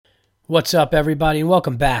What's up, everybody, and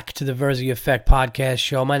welcome back to the Verzi Effect podcast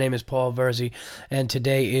show. My name is Paul Verzi, and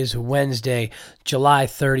today is Wednesday, July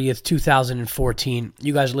 30th, 2014.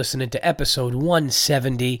 You guys are listening to episode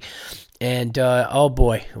 170, and oh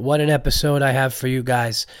boy, what an episode I have for you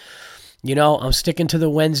guys. You know, I'm sticking to the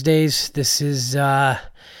Wednesdays. This is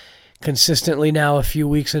consistently now a few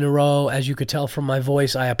weeks in a row. As you could tell from my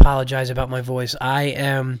voice, I apologize about my voice. I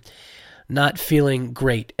am not feeling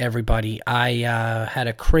great, everybody. I had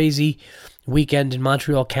a crazy weekend in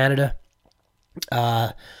Montreal, Canada,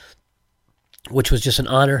 which was just an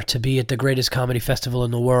honor to be at the greatest comedy festival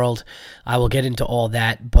in the world. I will get into all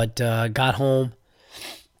that, but got home,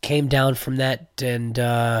 came down from that, and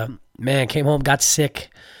came home, got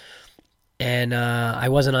sick, and I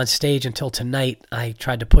wasn't on stage until tonight. I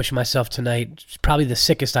tried to push myself tonight. It's probably the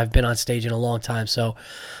sickest I've been on stage in a long time, so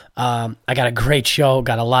I got a great show,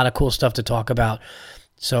 got a lot of cool stuff to talk about,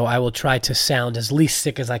 so I will try to sound as least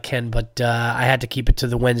sick as I can, but I had to keep it to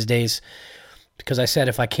the Wednesdays, because I said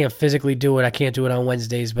if I can't physically do it, I can't do it on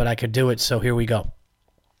Wednesdays, but I could do it, so here we go.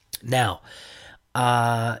 Now,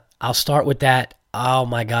 I'll start with that. Oh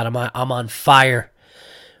my God, I'm on fire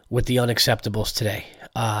with the unacceptables today.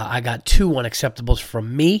 I got 2 unacceptables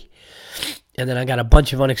from me, and then I got a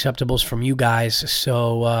bunch of unacceptables from you guys,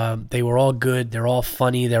 so they were all good, they're all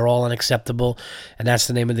funny, they're all unacceptable, and that's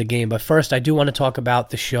the name of the game. But first, I do want to talk about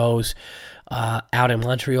the shows out in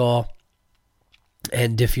Montreal,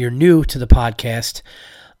 and if you're new to the podcast,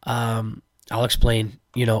 I'll explain,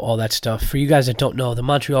 all that stuff. For you guys that don't know, the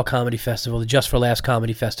Montreal Comedy Festival, the Just for Laughs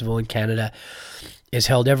Comedy Festival in Canada, is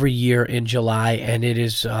held every year in July, and it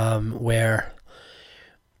is where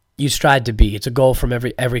you strive to be. It's a goal from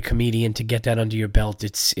every comedian to get that under your belt.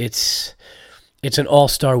 It's an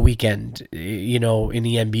all-star weekend, in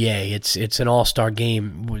the NBA. It's an all-star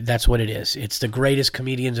game. That's what it is. It's the greatest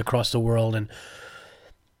comedians across the world, and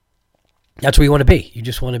that's where you want to be. You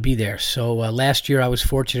just want to be there. So last year I was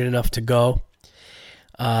fortunate enough to go.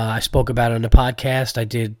 I spoke about it on the podcast. I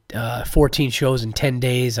did 14 shows in 10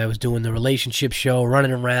 days. I was doing the relationship show,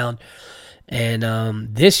 running around,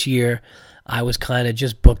 and this year I was kind of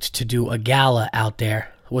just booked to do a gala out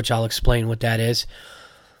there, which I'll explain what that is.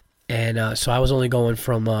 And so I was only going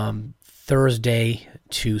from Thursday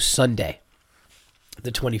to Sunday,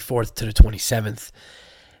 the 24th to the 27th.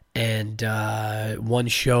 And one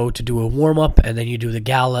show to do a warm-up, and then you do the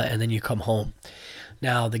gala, and then you come home.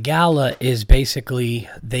 Now, the gala is basically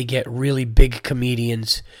they get really big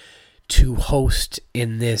comedians to host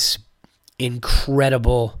in this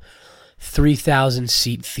incredible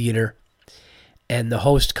 3,000-seat theater. And the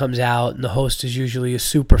host comes out, and the host is usually a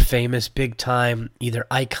super famous, big-time, either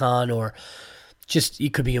icon or just,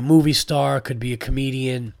 it could be a movie star, could be a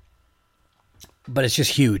comedian, but it's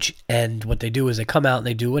just huge. And what they do is they come out and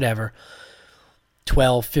they do whatever,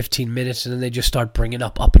 12, 15 minutes, and then they just start bringing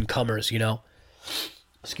up-and-comers,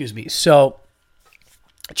 Excuse me. So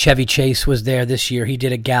Chevy Chase was there this year. He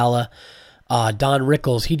did a gala. Don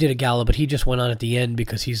Rickles, he did a gala, but he just went on at the end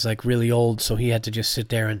because he's like really old, so he had to just sit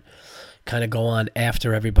there and kind of go on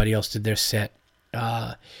after everybody else did their set.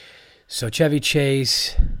 So Chevy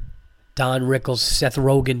Chase, Don Rickles, Seth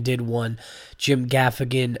Rogen did one, Jim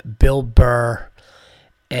Gaffigan, Bill Burr,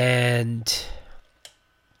 and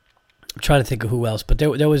I'm trying to think of who else, but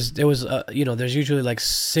there was there's usually like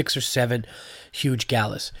 6 or 7 huge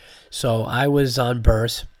galas. So I was on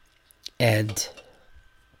Burr's, and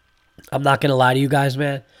I'm not gonna lie to you guys,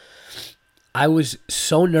 man, I was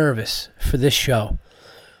so nervous for this show.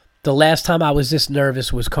 The last time I was this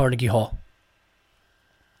nervous was Carnegie Hall.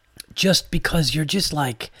 Just because you're just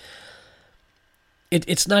like,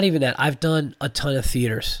 it's not even that. I've done a ton of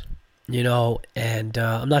theaters, and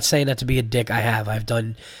I'm not saying that to be a dick. I've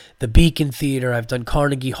done the Beacon Theater. I've done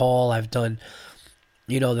Carnegie Hall. I've done,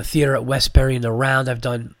 the theater at Westbury and the Round. I've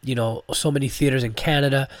done, so many theaters in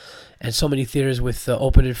Canada and so many theaters with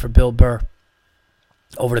opening for Bill Burr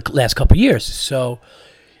over the last couple of years. So,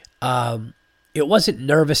 it wasn't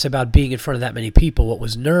nervous about being in front of that many people. What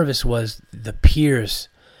was nervous was the peers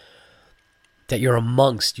that you're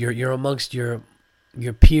amongst. You're amongst your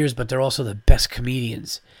peers, but they're also the best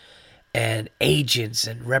comedians and agents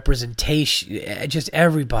and representation, just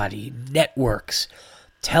everybody, networks,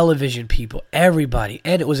 television people, everybody.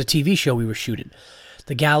 And it was a TV show we were shooting.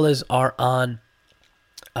 The galas are on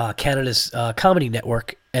Canada's Comedy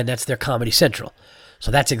Network, and that's their Comedy Central. So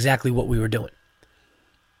that's exactly what we were doing.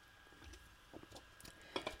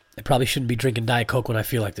 I probably shouldn't be drinking Diet Coke when I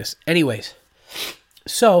feel like this. Anyways,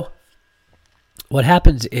 so what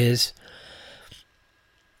happens is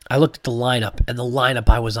I looked at the lineup, and the lineup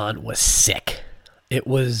I was on was sick. It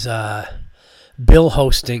was Bill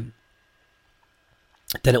hosting,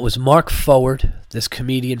 Then it was Mark Forward, this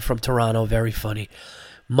comedian from Toronto, very funny.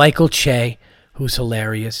 Michael Che, who's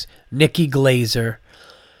hilarious. Nikki Glazer,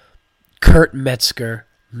 Kurt Metzger,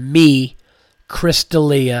 me, Chris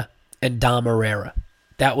D'Elia, and Dom Herrera.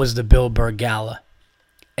 That was the Bill Burr Gala.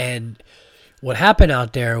 And what happened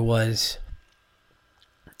out there was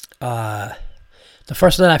the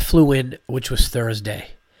first night I flew in, which was Thursday.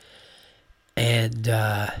 And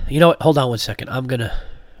you know what? Hold on 1 second.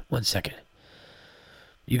 1 second.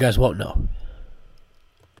 You guys won't know.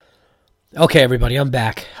 Okay, everybody, I'm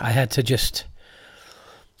back. I had to just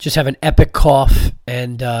have an epic cough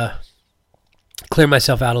and clear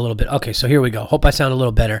myself out a little bit. Okay, so here we go. Hope I sound a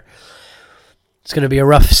little better. It's going to be a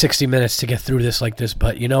rough 60 minutes to get through this like this,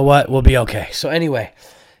 but you know what? We'll be okay. So anyway,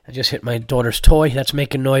 I just hit my daughter's toy. That's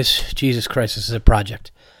making noise. Jesus Christ, this is a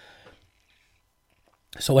project.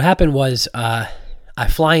 So what happened was I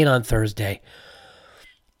fly in on Thursday,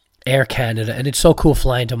 Air Canada, and it's so cool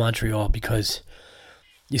flying to Montreal because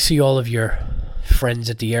you see all of your friends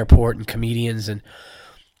at the airport and comedians, and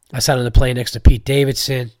I sat on the plane next to Pete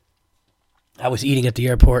Davidson. I was eating at the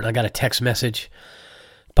airport, and I got a text message.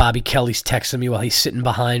 Bobby Kelly's texting me while he's sitting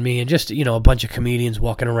behind me, and just, a bunch of comedians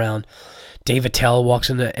walking around. Dave Attell walks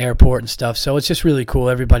in the airport and stuff, so it's just really cool.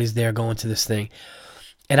 Everybody's there going to this thing.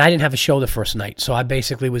 And I didn't have a show the first night, so I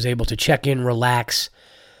basically was able to check in, relax.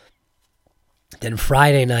 Then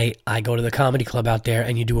Friday night, I go to the comedy club out there,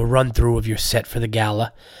 and you do a run-through of your set for the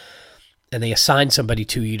gala. And they assign somebody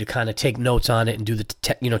to you to kind of take notes on it and do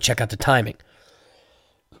check out the timing.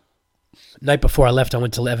 Night before I left, I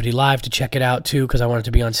went to Levity Live to check it out, too, because I wanted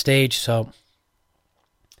to be on stage. So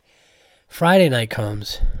Friday night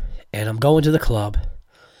comes, and I'm going to the club,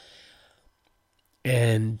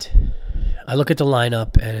 and I look at the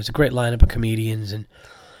lineup, and it's a great lineup of comedians, and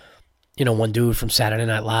one dude from Saturday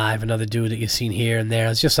Night Live, another dude that you've seen here and there.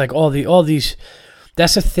 It's just like all these.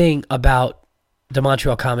 That's the thing about the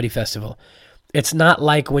Montreal Comedy Festival. It's not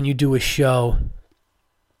like when you do a show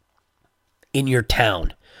in your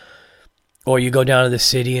town, or you go down to the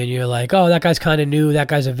city and you're like, oh, that guy's kind of new, that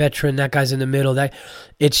guy's a veteran, that guy's in the middle.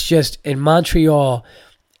 It's just in Montreal,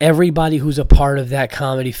 everybody who's a part of that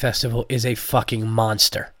comedy festival is a fucking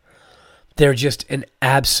monster. They're just an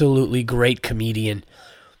absolutely great comedian,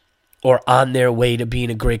 or on their way to being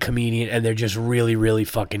a great comedian, and they're just really, really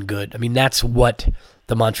fucking good. I mean, that's what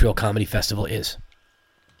the Montreal Comedy Festival is.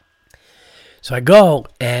 So I go,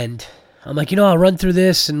 and I'm like, I'll run through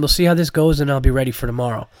this, and we'll see how this goes, and I'll be ready for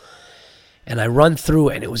tomorrow. And I run through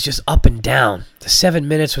it, and it was just up and down. The 7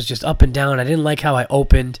 minutes was just up and down. I didn't like how I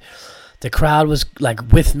opened. The crowd was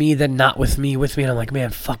like with me, then not with me, and I'm like, man,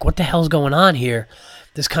 fuck, what the hell's going on here?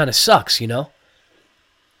 This kind of sucks,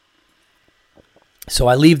 So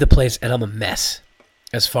I leave the place, and I'm a mess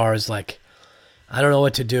as far as, I don't know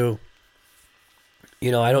what to do. I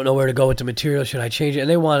don't know where to go with the material. Should I change it? And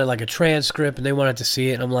they wanted, a transcript, and they wanted to see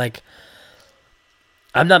it. And I'm like,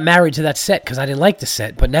 I'm not married to that set because I didn't like the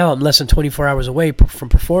set. But now I'm less than 24 hours away from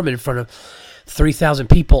performing in front of 3,000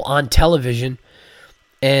 people on television,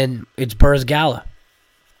 and it's Burr's Gala.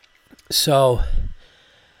 So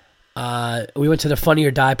we went to the Funny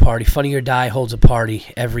or Die party. Funny or Die holds a party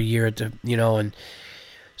every year at the, and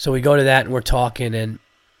so we go to that and we're talking, and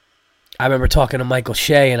I remember talking to Michael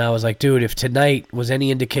Shea, and I was like, dude, if tonight was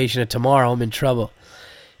any indication of tomorrow, I'm in trouble.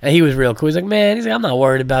 And he was real cool. He's like, I'm not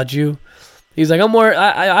worried about you. He's like, I'm worried.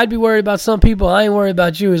 I'd be worried about some people. I ain't worried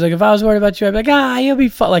about you. He's like, if I was worried about you, I'd be like, you'll be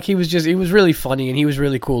fun. Like, he was really funny, and he was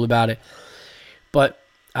really cool about it. But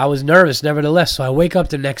I was nervous nevertheless, so I wake up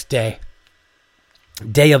the next day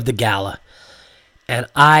of the gala, and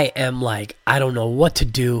I am like, I don't know what to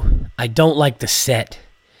do. I don't like the set.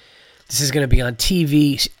 This is going to be on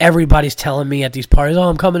TV. Everybody's telling me at these parties, oh,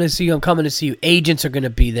 I'm coming to see you. Agents are going to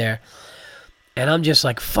be there. And I'm just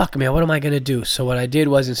like, fuck, man, what am I going to do? So what I did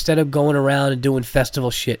was, instead of going around and doing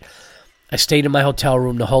festival shit, I stayed in my hotel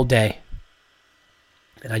room the whole day,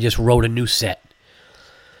 and I just wrote a new set.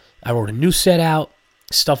 I wrote a new set out,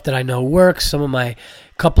 stuff that I know works,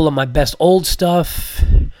 couple of my best old stuff,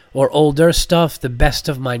 or older stuff, the best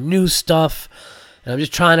of my new stuff. And I'm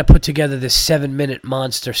just trying to put together this 7-minute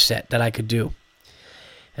monster set that I could do.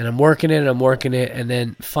 And I'm working it, and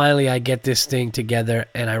then finally I get this thing together,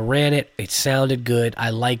 and I ran it. It sounded good.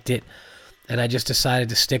 I liked it, and I just decided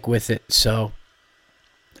to stick with it. So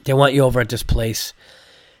they want you over at this place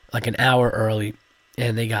like an hour early,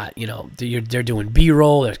 and they got, they're doing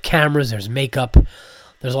B-roll, there's cameras, there's makeup,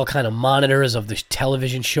 there's all kind of monitors of the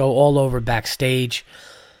television show all over backstage.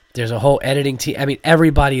 There's a whole editing team. I mean,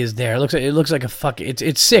 everybody is there. It looks like a fucking.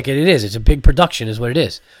 It's sick. It is. It's a big production, is what it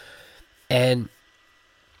is. And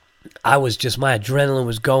I was just, my adrenaline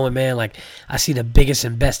was going, man. Like, I see the biggest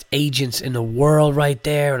and best agents in the world right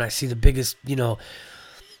there, and I see the biggest,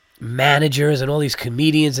 managers and all these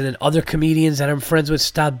comedians, and then other comedians that I'm friends with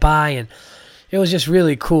stopped by, and it was just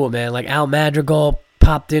really cool, man. Like, Al Madrigal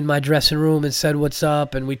popped in my dressing room and said what's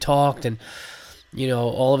up, and we talked, and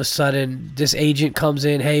all of a sudden this agent comes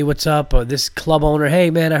in, hey, what's up? Or this club owner,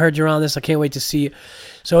 hey man, I heard you're on this, I can't wait to see you.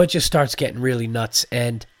 So it just starts getting really nuts.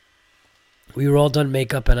 And we were all done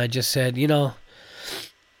makeup, and I just said,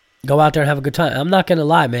 go out there and have a good time. I'm not gonna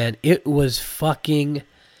lie, man, it was fucking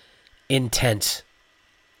intense.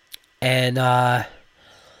 And I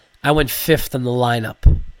went 5th in the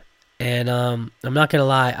lineup. And I'm not gonna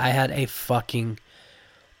lie, I had a fucking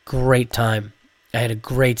great time. I had a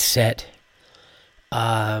great set.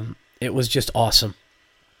 It was just awesome.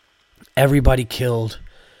 Everybody killed.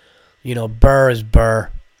 Burr is Burr.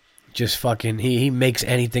 Just fucking, he makes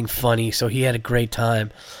anything funny, so he had a great time.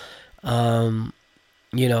 So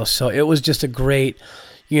it was just a great,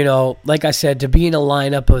 like I said, to be in a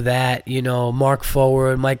lineup of that, Mark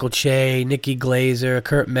Forward, Michael Che, Nikki Glazer,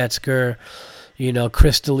 Kurt Metzger,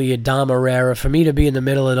 Chris D'Elia, Dom Herrera, for me to be in the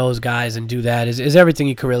middle of those guys and do that is everything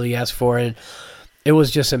you could really ask for, and it was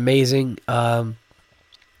just amazing.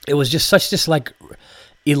 It was just such this like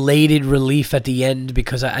elated relief at the end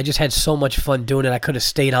because I just had so much fun doing it. I could have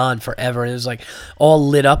stayed on forever, and it was like all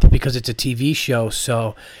lit up because it's a TV show,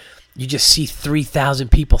 so you just see 3,000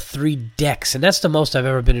 people, 3 decks, and that's the most I've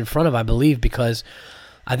ever been in front of, I believe, because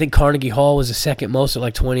I think Carnegie Hall was the second most at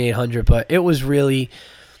like 2,800, but it was really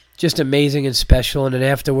just amazing and special. And then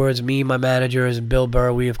afterwards, me, my managers, and Bill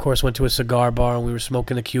Burr, we of course went to a cigar bar, and we were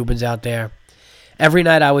smoking the Cubans out there. Every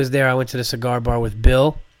night I was there, I went to the cigar bar with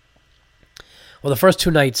Bill. Well, the first 2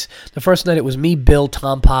 nights, the first night it was me, Bill,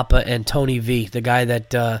 Tom Papa, and Tony V, the guy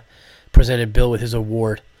that presented Bill with his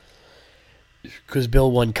award, because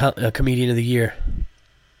Bill won Comedian of the Year.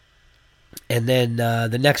 And then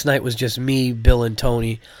the next night was just me, Bill, and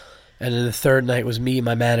Tony. And then the third night was me,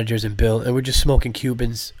 my managers, and Bill. And we're just smoking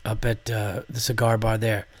Cubans up at the cigar bar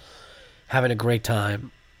there, having a great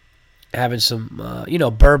time, having some,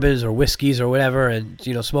 bourbons or whiskeys or whatever, and,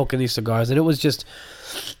 smoking these cigars. And it was just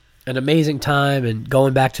an amazing time, and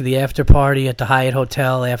going back to the after party at the Hyatt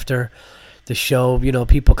Hotel after the show,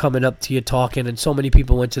 people coming up to you talking, and so many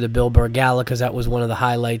people went to the Bill Burr Gala because that was one of the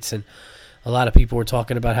highlights, and a lot of people were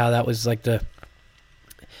talking about how that was like the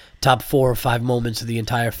top 4 or 5 moments of the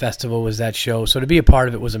entire festival was that show. So to be a part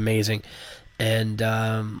of it was amazing. And,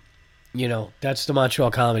 that's the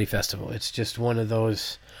Montreal Comedy Festival. It's just one of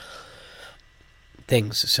those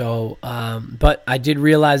things. So, but I did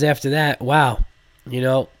realize after that, wow,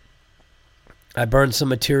 I burned some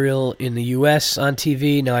material in the U.S. on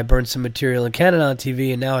TV. Now I burned some material in Canada on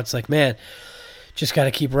TV. And now it's like, man, just got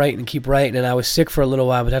to keep writing. And I was sick for a little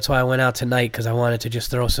while, but that's why I went out tonight, because I wanted to just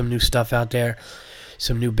throw some new stuff out there,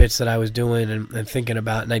 some new bits that I was doing and thinking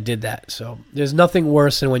about, and I did that. So there's nothing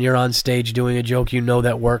worse than when you're on stage doing a joke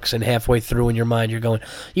that works, and halfway through in your mind you're going,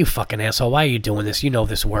 you fucking asshole, why are you doing this?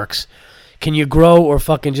 This works. Can you grow or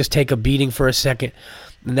fucking just take a beating for a second?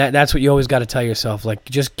 And that's what you always got to tell yourself. Like,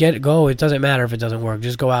 just go. It doesn't matter if it doesn't work.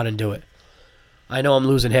 Just go out and do it. I know I'm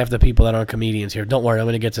losing half the people that aren't comedians here. Don't worry, I'm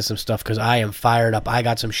going to get to some stuff because I am fired up. I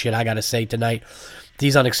got some shit I got to say tonight.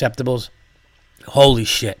 These unacceptables, holy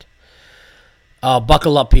shit.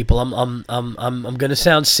 Buckle up, people. I'm going to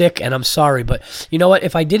sound sick, and I'm sorry, but you know what?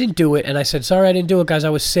 If I didn't do it and I said, sorry I didn't do it, guys, I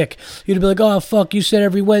was sick, you'd be like, oh, fuck, you said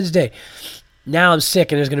every Wednesday. Now I'm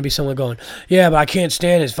sick, and there's going to be someone going, yeah, but I can't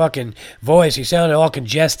stand his fucking voice. He sounded all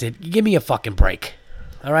congested. Give me a fucking break.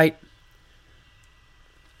 All right?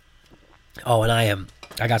 Oh, and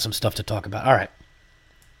I got some stuff to talk about. All right.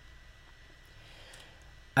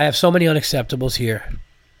 I have so many unacceptables here.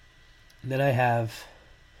 And then I have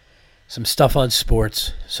some stuff on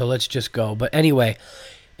sports, so let's just go. But anyway,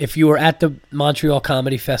 if you were at the Montreal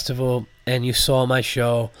Comedy Festival and you saw my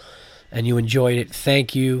show and you enjoyed it,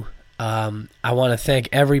 thank you. I want to thank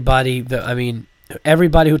everybody.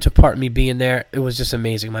 Everybody who took part in me being there. It was just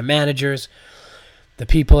amazing. My managers, the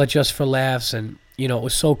people at Just for Laughs, and it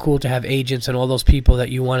was so cool to have agents and all those people that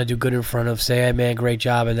you want to do good in front of say, hey man, great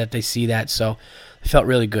job, and that they see that. So it felt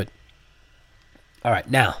really good. All right,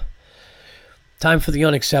 now time for the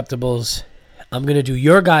unacceptables. I'm going to do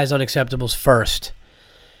your guys' unacceptables first,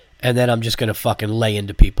 and then I'm just going to fucking lay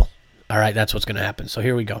into people. All right, that's what's going to happen. So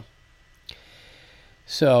here we go.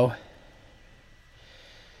 So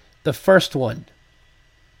the first one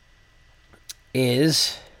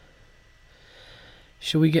is,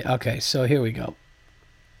 okay, so here we go.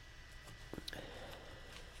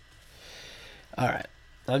 All right,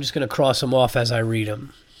 I'm just going to cross them off as I read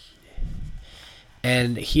them.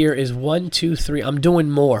 And here is 1, 2, 3. I'm doing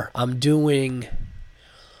more. I'm doing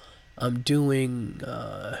 1,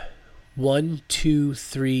 2,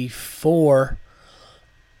 3, 4.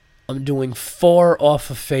 I'm doing 4 off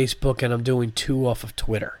of Facebook, and I'm doing 2 off of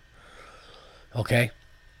Twitter. Okay?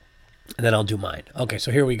 And then I'll do mine. Okay,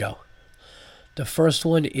 so here we go. The first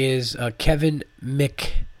one is Kevin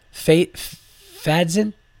McFadzen.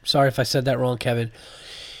 Sorry if I said that wrong, Kevin.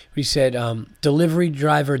 He said, delivery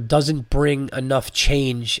driver doesn't bring enough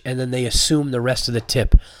change, and then they assume the rest of the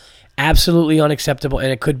tip. Absolutely unacceptable,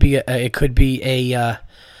 and it could be a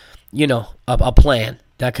plan.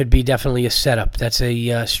 That could be definitely a setup. That's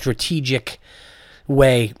a strategic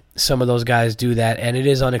way some of those guys do that, and it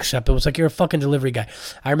is unacceptable. It's like you're a fucking delivery guy.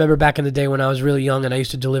 I remember back in the day when I was really young and I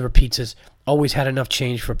used to deliver pizzas, always had enough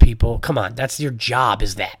change for people. Come on, that's your job,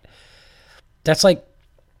 is that? That's like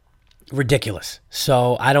ridiculous.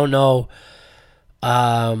 So I don't know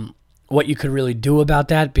what you could really do about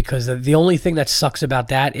that, because the only thing that sucks about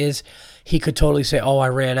that is he could totally say, oh, I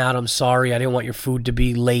ran out, I'm sorry, I didn't want your food to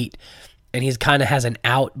be late, and he kind of has an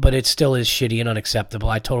out, but it still is shitty and unacceptable.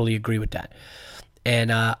 I totally agree with that.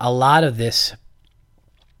 And a lot of this,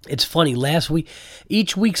 it's funny,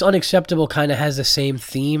 each week's unacceptable kind of has the same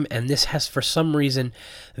theme, and this has, for some reason,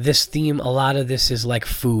 this theme, a lot of this is like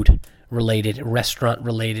food related, restaurant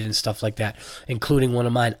related, and stuff like that, including one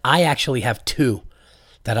of mine. I actually have 2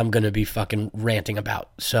 that I'm going to be fucking ranting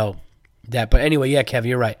about. So, but anyway, yeah, Kev,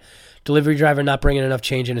 you're right. Delivery driver not bringing enough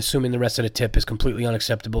change and assuming the rest of the tip is completely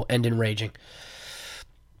unacceptable and enraging.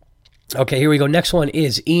 Okay, here we go. Next one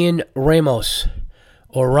is Ian Ramos.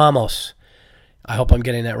 Or Ramos. I hope I'm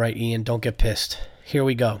getting that right, Ian. Don't get pissed. Here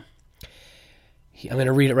we go. I'm going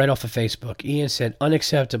to read it right off of Facebook. Ian said,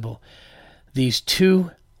 unacceptable. These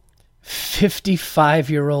 2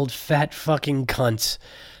 55-year-old fat fucking cunts.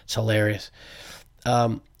 It's hilarious.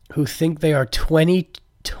 Who think they are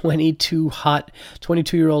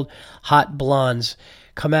 22-year-old hot blondes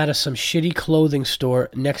come out of some shitty clothing store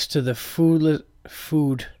next to the food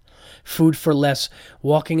for less,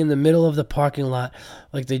 walking in the middle of the parking lot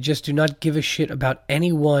like they just do not give a shit about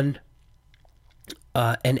anyone,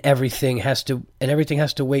 and everything has to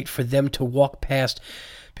wait for them to walk past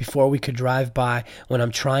before we could drive by when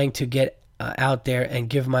I'm trying to get out there and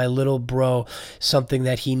give my little bro something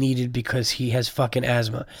that he needed because he has fucking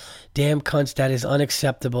asthma. Damn cunts, that is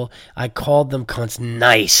unacceptable. I called them cunts.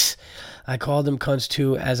 Nice. I called them cunts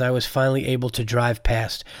too as I was finally able to drive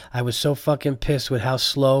past. I was so fucking pissed with how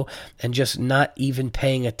slow and just not even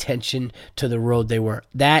paying attention to the road they were.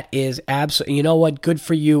 That is absolutely, you know what? Good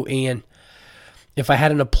for you, Ian. If I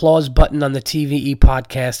had an applause button on the TVE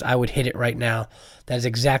podcast, I would hit it right now. That is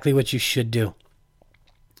exactly what you should do.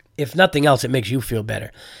 If nothing else, it makes you feel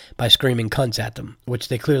better by screaming cunts at them, which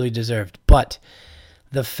they clearly deserved. But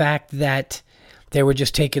the fact that they were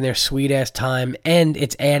just taking their sweet-ass time, and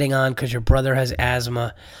it's adding on because your brother has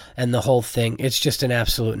asthma and the whole thing, it's just an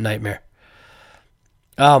absolute nightmare.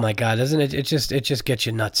 Oh, my God, doesn't it? It just gets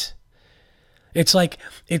you nuts. It's like,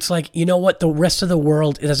 you know what? The rest of the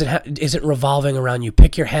world isn't revolving around you.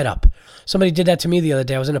 Pick your head up. Somebody did that to me the other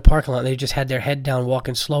day. I was in a parking lot, and they just had their head down,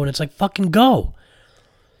 walking slow, and it's like, fucking go.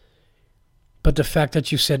 But the fact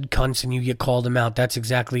that you said cunts and you get called them out, that's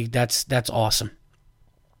awesome.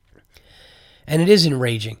 And it is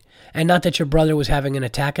enraging. And not that your brother was having an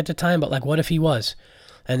attack at the time, but like, what if he was?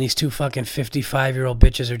 And these 2 fucking 55-year-old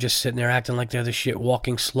bitches are just sitting there acting like they're the shit,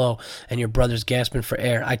 walking slow, and your brother's gasping for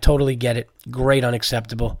air. I totally get it. Great,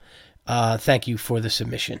 unacceptable. Thank you for the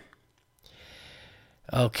submission.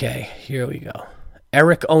 Okay, here we go.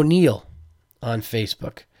 Eric O'Neill on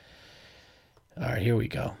Facebook. All right, here we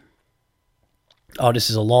go. Oh, this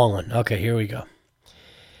is a long one. Okay, here we go.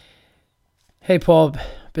 Hey, Paul.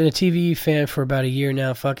 Been a TV fan for about a year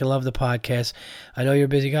now. Fucking love the podcast. I know you're a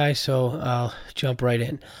busy guy, so I'll jump right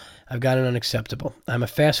in. I've got an unacceptable. I'm a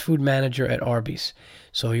fast food manager at Arby's,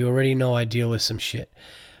 so you already know I deal with some shit.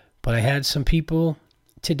 But I had some people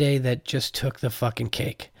today that just took the fucking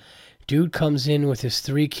cake. Dude comes in with his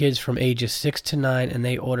 3 kids from ages 6 to 9, and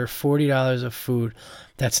they order $40 of food.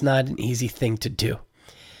 That's not an easy thing to do.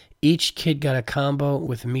 Each kid got a combo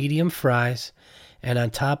with medium fries, and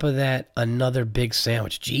on top of that, another big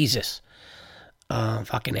sandwich. Jesus.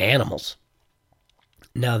 Fucking animals.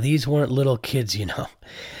 Now, these weren't little kids, you know.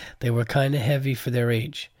 They were kind of heavy for their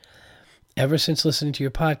age. Ever since listening to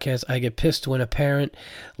your podcast, I get pissed when a parent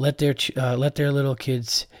let their little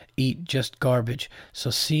kids eat just garbage.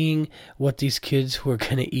 So seeing what these kids were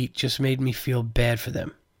going to eat just made me feel bad for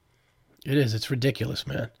them. It is. It's ridiculous,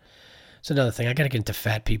 man. It's another thing. I got to get into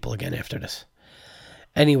fat people again after this.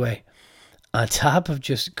 Anyway, on top of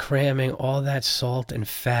just cramming all that salt and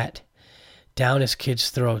fat down his kids'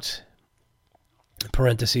 throats.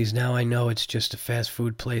 Parentheses, now I know it's just a fast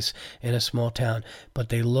food place in a small town, but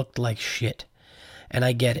they looked like shit. And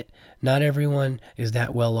I get it. Not everyone is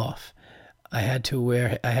that well off. I had to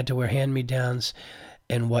wear hand-me-downs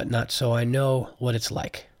and whatnot, so I know what it's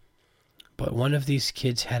like. But one of these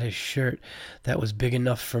kids had a shirt that was big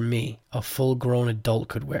enough for me, a full-grown adult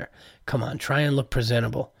could wear. Come on, try and look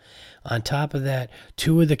presentable. On top of that,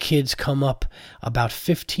 2 of the kids come up about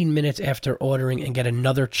 15 minutes after ordering and get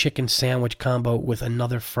another chicken sandwich combo with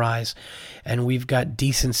another fries. And we've got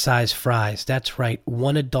decent-sized fries. That's right,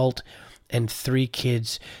 1 adult and 3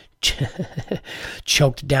 kids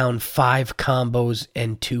choked down 5 combos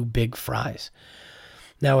and 2 big fries.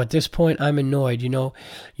 Now, at this point, I'm annoyed. You know,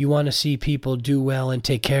 you want to see people do well and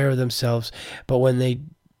take care of themselves, but when they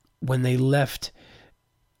left...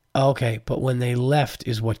 Okay, but when they left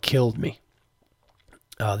is what killed me.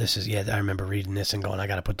 Oh, this is, yeah, I remember reading this and going, I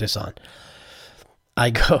got to put this on. I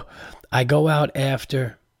go out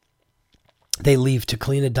after they leave to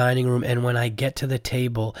clean the dining room, and when I get to the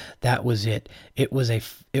table, that was it. It was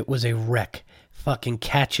a wreck. Fucking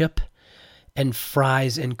ketchup and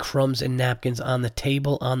fries and crumbs and napkins on the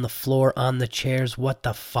table, on the floor, on the chairs. What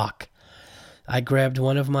the fuck? I grabbed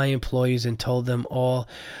one of my employees and told them all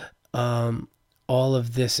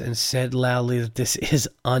of this and said loudly that this is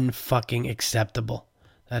unfucking acceptable.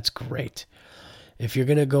 That's great. If you're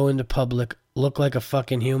going to go into public, look like a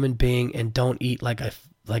fucking human being and don't eat like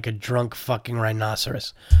a drunk fucking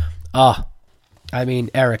rhinoceros. Oh, I mean,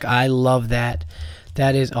 Eric, I love that.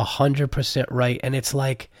 That is 100% right. And it's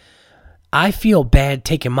like, I feel bad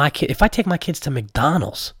taking my kid. If I take my kids to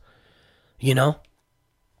McDonald's, you know,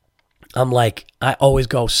 I'm like, I always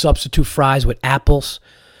go substitute fries with apples.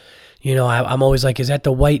 You know, I'm always like, is that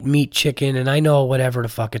the white meat chicken? And I know whatever the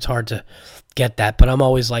fuck, it's hard to get that. But I'm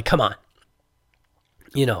always like, come on.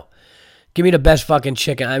 You know, give me the best fucking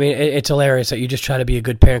chicken. I mean, it's hilarious that you just try to be a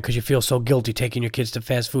good parent because you feel so guilty taking your kids to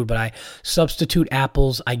fast food. But I substitute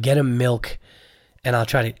apples. I get them milk. And I'll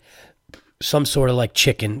try to, some sort of like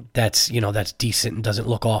chicken that's, you know, that's decent and doesn't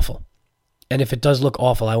look awful. And if it does look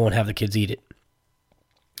awful, I won't have the kids eat it.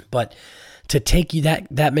 But to take you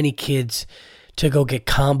that many kids to go get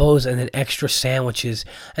combos and then extra sandwiches.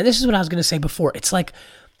 And this is what I was going to say before. It's like,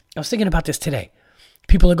 I was thinking about this today.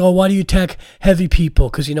 People are like, oh, why do you attack heavy people?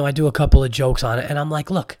 Because, you know, I do a couple of jokes on it. And I'm like,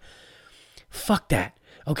 look, fuck that.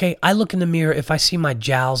 Okay? I look in the mirror. If I see my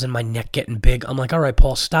jowls and my neck getting big, I'm like, all right,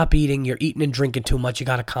 Paul, stop eating. You're eating and drinking too much. You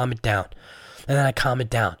got to calm it down. And then I calm it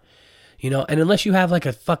down. You know, and unless you have like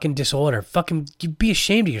a fucking disorder, fucking be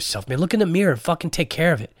ashamed of yourself, man. Look in the mirror and fucking take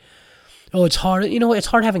care of it. Oh, it's hard. You know, it's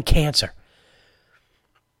hard having cancer.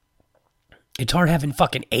 It's hard having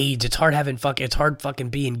fucking AIDS. It's hard fucking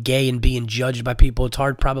being gay and being judged by people. It's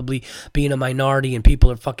hard probably being a minority and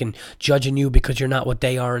people are fucking judging you because you're not what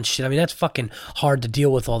they are and shit. I mean, that's fucking hard to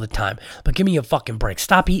deal with all the time. But give me a fucking break.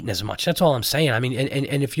 Stop eating as much. That's all I'm saying. I mean,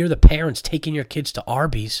 and if you're the parents taking your kids to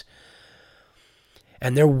Arby's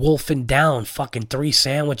and they're wolfing down fucking 3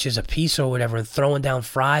 sandwiches a piece or whatever and throwing down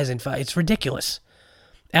fries and it's ridiculous.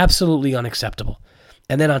 Absolutely unacceptable.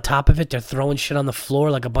 And then on top of it, they're throwing shit on the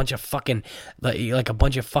floor like a bunch of fucking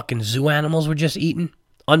zoo animals were just eating.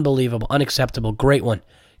 Unbelievable, unacceptable. Great one,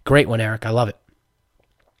 Eric. I love it.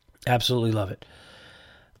 Absolutely love it.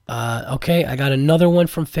 Okay, I got another one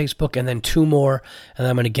from Facebook and then 2 more, and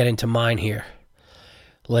I'm going to get into mine here.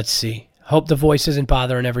 Let's see. Hope the voice isn't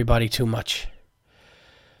bothering everybody too much.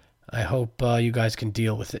 I hope you guys can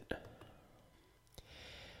deal with it.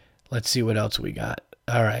 Let's see what else we got.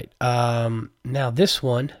 All right. Now this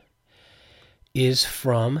one is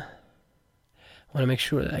from, I want to make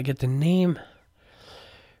sure that I get the name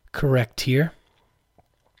correct here.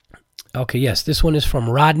 Okay, yes, this one is from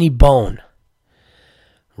Rodney Bone.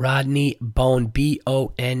 Rodney Bone,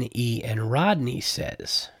 B-O-N-E. And Rodney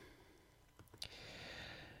says,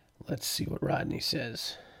 let's see what Rodney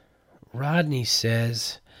says. Rodney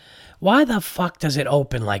says, why the fuck does it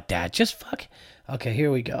open like that? Just fuck. Okay,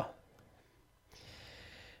 here we go.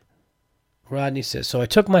 Rodney says, so I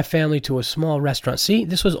took my family to a small restaurant. See,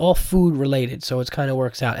 this was all food related, so it kind of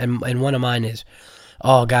works out. And one of mine is,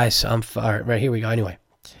 oh, guys, all right, here we go. Anyway,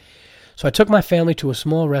 so I took my family to a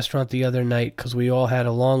small restaurant the other night because we all had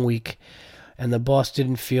a long week, and the boss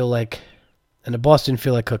didn't feel like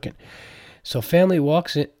cooking. So family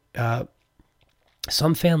walks in.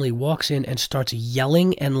 Some family walks in and starts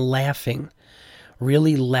yelling and laughing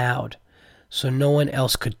really loud, so no one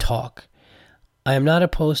else could talk. I am not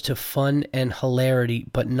opposed to fun and hilarity,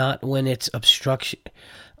 but not when it's obstruction.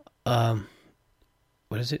 What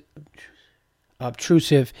is it?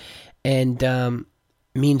 Obtrusive and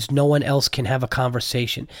means no one else can have a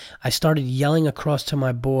conversation. I started yelling across to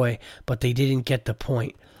my boy, but they didn't get the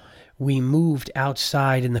point. We moved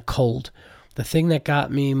outside in the cold. The thing that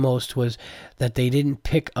got me most was that they didn't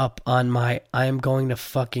pick up on my "I am going to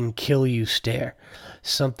fucking kill you" stare.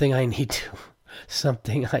 Something I need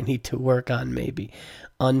to work on, maybe.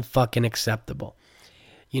 Unfucking acceptable.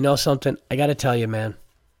 You know something? I gotta tell you, man.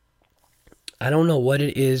 I don't know what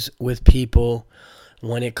it is with people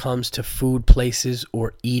when it comes to food places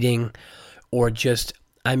or eating or just,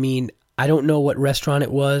 I don't know what restaurant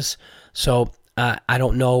it was, so I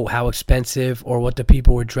don't know how expensive or what the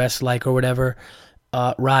people were dressed like or whatever,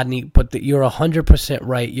 Rodney, but you're 100%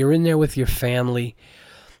 right. You're in there with your family.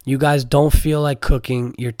 You guys don't feel like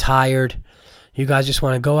cooking. You're tired. You guys just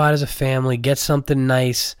want to go out as a family, get something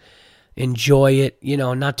nice, enjoy it,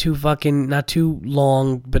 not too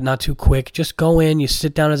long, but not too quick. Just go in, you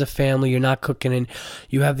sit down as a family, you're not cooking, and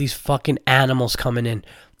you have these fucking animals coming in.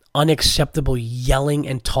 Unacceptable, yelling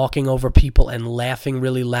and talking over people and laughing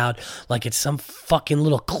really loud like it's some fucking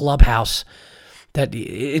little clubhouse that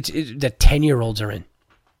 10-year-olds are in.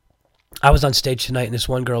 I was on stage tonight and this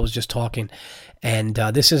one girl was just talking, and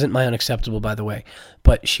this isn't my unacceptable, by the way,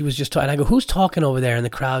 but she was just talking. I go, "Who's talking over there?" And the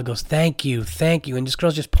crowd goes, "Thank you, thank you." And this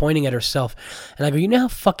girl's just pointing at herself. And I go, "You know how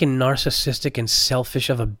fucking narcissistic and selfish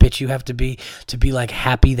of a bitch you have to be like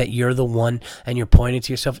happy that you're the one and you're pointing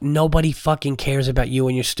to yourself? Nobody fucking cares about you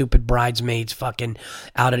and your stupid bridesmaids fucking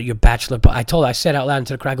out at your bachelor." But I said out loud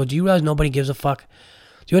into the crowd, I go, "Do you realize nobody gives a fuck?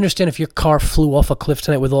 Do you understand if your car flew off a cliff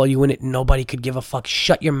tonight with all you in it, nobody could give a fuck?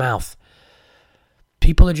 Shut your mouth."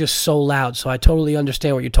 People are just so loud, so I totally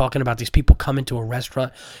understand what you're talking about. These people come into a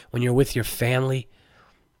restaurant when you're with your family.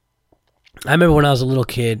 I remember when I was a little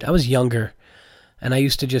kid, I was younger, and I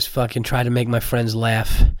used to just fucking try to make my friends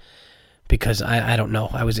laugh because I don't know,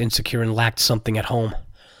 I was insecure and lacked something at home.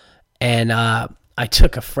 And I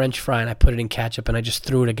took a French fry and I put it in ketchup and I just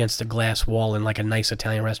threw it against the glass wall in like a nice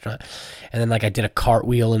Italian restaurant. And then like I did a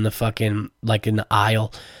cartwheel in the fucking, like in the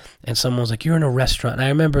aisle. And someone was like, "You're in a restaurant." And I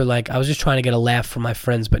remember like I was just trying to get a laugh from my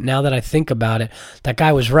friends. But now that I think about it, that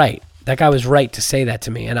guy was right. That guy was right to say that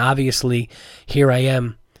to me. And obviously here I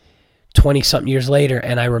am 20-something years later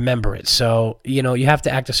and I remember it. So, you have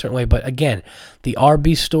to act a certain way. But again, the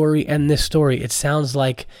RB story and this story, it sounds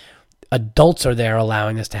like adults are there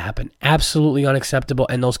allowing this to happen. Absolutely unacceptable.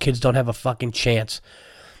 And those kids don't have a fucking chance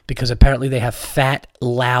because apparently they have fat,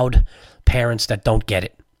 loud parents that don't get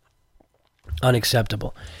it.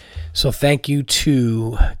 Unacceptable. So thank you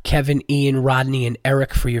to Kevin, Ian, Rodney, and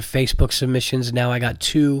Eric for your Facebook submissions. Now I got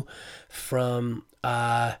 2 from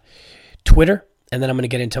Twitter, and then I'm going to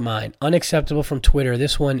get into mine. Unacceptable from Twitter.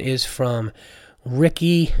 This one is from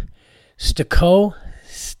Ricky Stoko.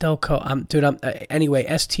 Anyway,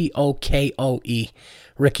 Stokoe.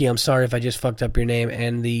 Ricky, I'm sorry if I just fucked up your name.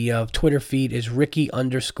 And the Twitter feed is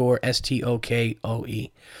Ricky_Stokoe.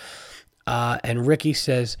 And Ricky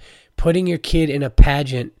says, putting your kid in a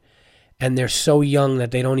pageant and they're so young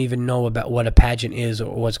that they don't even know about what a pageant is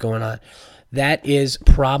or what's going on. That is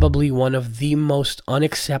probably one of the most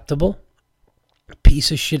unacceptable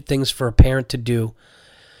piece of shit things for a parent to do,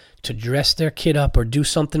 to dress their kid up or do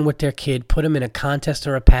something with their kid, put them in a contest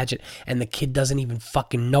or a pageant, and the kid doesn't even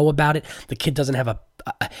fucking know about it. The kid doesn't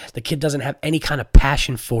have any kind of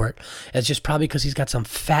passion for it. It's just probably because he's got some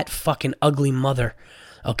fat fucking ugly mother,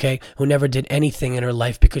 okay, who never did anything in her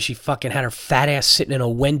life because she fucking had her fat ass sitting in a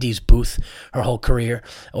Wendy's booth her whole career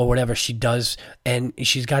or whatever she does, and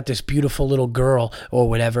she's got this beautiful little girl or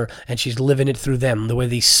whatever, and she's living it through them, the way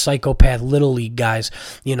these psychopath little league guys,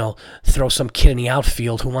 throw some kid in the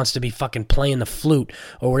outfield who wants to be fucking playing the flute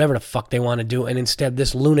or whatever the fuck they want to do, and instead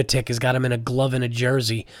this lunatic has got him in a glove and a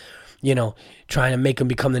jersey, trying to make him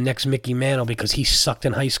become the next Mickey Mantle because he sucked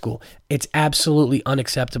in high school. It's absolutely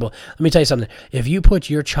unacceptable. Let me tell you something. If you put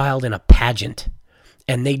your child in a pageant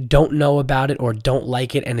and they don't know about it or don't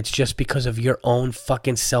like it and it's just because of your own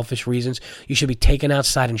fucking selfish reasons, you should be taken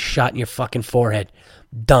outside and shot in your fucking forehead.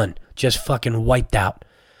 Done. Just fucking wiped out.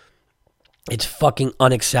 It's fucking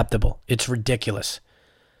unacceptable. It's ridiculous.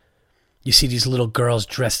 You see these little girls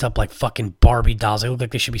dressed up like fucking Barbie dolls. They look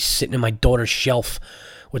like they should be sitting in my daughter's shelf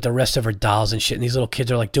with the rest of her dolls and shit. And these little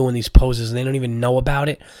kids are like doing these poses and they don't even know about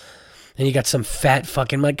it. And you got some fat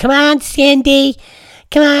fucking like, "Come on, Cindy.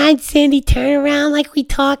 Come on, Cindy. Turn around like we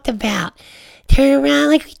talked about. Turn around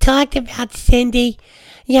like we talked about, Cindy.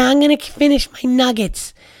 Yeah, I'm going to finish my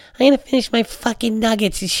nuggets. I'm going to finish my fucking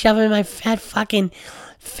nuggets and shove them in my fat fucking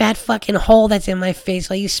hole that's in my face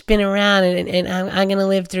while you spin around and I'm going to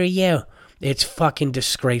live through you." It's fucking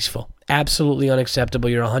disgraceful. Absolutely unacceptable.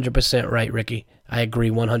 You're 100% right, Ricky. I agree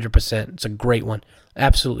 100%. It's a great one.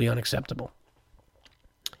 Absolutely unacceptable.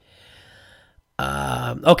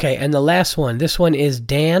 Okay, and the last one. This one is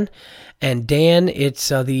Dan. And Dan, it's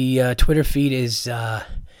the Twitter feed is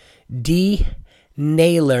D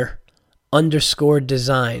Naylor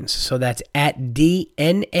 _designs. So that's at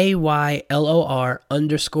DNAYLOR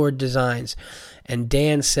 _designs. And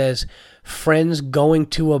Dan says, friends going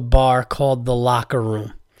to a bar called The Locker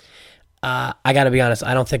Room. I got to be honest,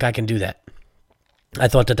 I don't think I can do that. I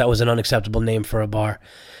thought that was an unacceptable name for a bar.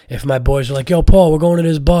 If my boys are like, yo, Paul, we're going to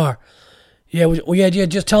this bar. Yeah,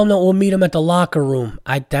 just tell them that we'll meet them at The Locker Room.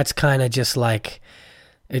 That's kind of just like,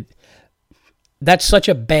 that's such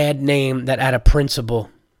a bad name that at a principle,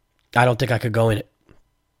 I don't think I could go in it.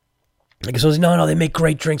 Like, so no, they make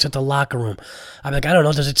great drinks at The Locker Room. I'm like, I don't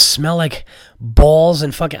know, does it smell like balls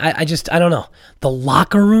and fucking, I don't know. The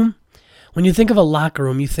Locker Room? When you think of a locker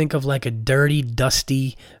room, you think of like a dirty,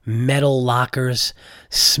 dusty, metal lockers,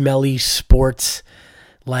 smelly sports.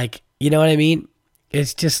 Like, you know what I mean?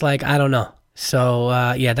 It's just like, I don't know.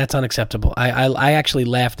 So, yeah, that's unacceptable. I actually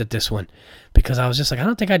laughed at this one because I was just like, I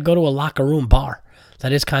don't think I'd go to a locker room bar.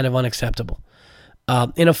 That is kind of unacceptable.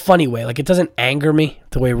 In a funny way. Like, it doesn't anger me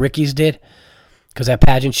the way Ricky's did because that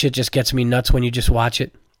pageant shit just gets me nuts when you just watch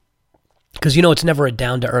it. Because, it's never a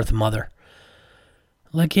down-to-earth mother.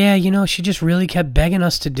 Like, yeah, she just really kept begging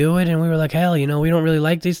us to do it, and we were like, hell, we don't really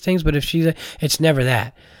like these things, but if it's never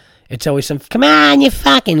that. It's always some, come on, you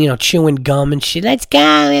fucking, chewing gum and shit, let's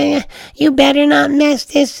go, you better not mess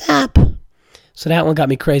this up. So that one got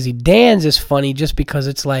me crazy. Dan's is funny just because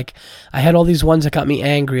it's like, I had all these ones that got me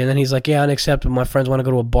angry, and then he's like, yeah, unacceptable, my friends want to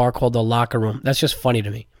go to a bar called The Locker Room. That's just funny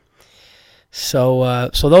to me. So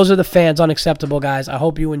those are the fans, unacceptable, guys. I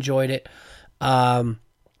hope you enjoyed it.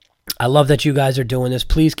 I love that you guys are doing this.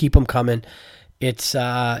 Please keep them coming. It's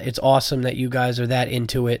awesome that you guys are that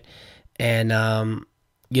into it. And,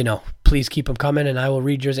 please keep them coming and I will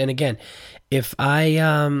read yours. And again, if I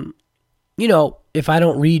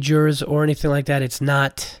don't read yours or anything like that, it's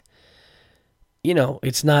not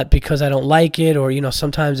because I don't like it or,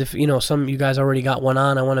 sometimes if, some of you guys already got one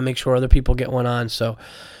on, I want to make sure other people get one on. So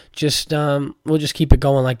just, we'll just keep it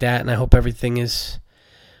going like that. And I hope everything is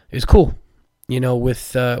cool.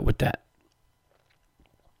 With that,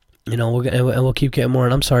 we'll keep getting more.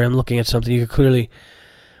 And I'm sorry, I'm looking at something. You could clearly,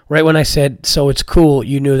 right when I said, so it's cool,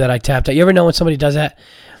 you knew that I tapped out. You ever know when somebody does that?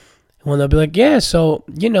 When they'll be like, yeah, so,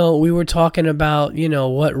 we were talking about,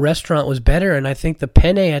 what restaurant was better. And I think the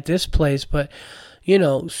penne at this place, but,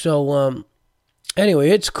 so,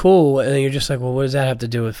 anyway, it's cool. And then you're just like, well, what does that have to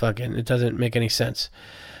do with fucking, it doesn't make any sense.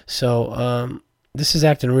 So, this is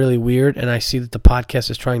acting really weird. And I see that the podcast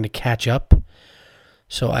is trying to catch up.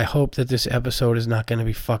 So I hope that this episode is not going to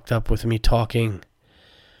be fucked up with me talking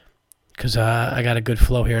because I got a good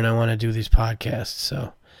flow here and I want to do these podcasts.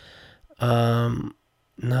 So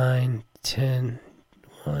 9, 10,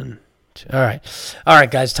 1, 2. All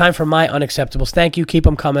right, guys, time for my unacceptables. Thank you. Keep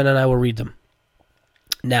them coming and I will read them.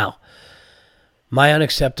 Now, my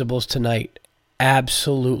unacceptables tonight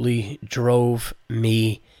absolutely drove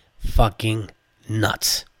me fucking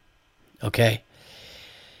nuts. Okay?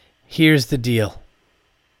 Here's the deal.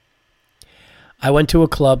 I went to a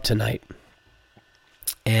club tonight,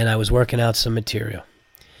 and I was working out some material.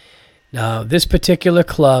 Now, this particular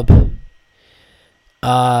club,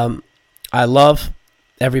 I love.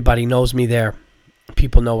 Everybody knows me there.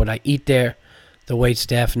 People know what I eat there. The wait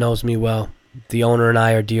staff knows me well. The owner and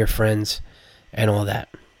I are dear friends, and all that.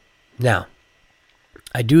 Now,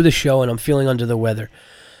 I do the show, and I'm feeling under the weather.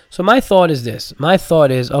 So my thought is this. My thought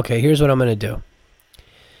is, okay, here's what I'm going to do.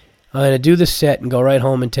 I'm going to do the set and go right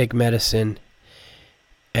home and take medicine.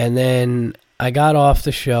 And then I got off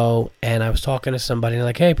the show and I was talking to somebody and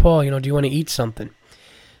like, hey, Paul, do you want to eat something?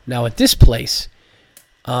 Now at this place,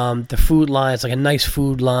 the food line, it's like a nice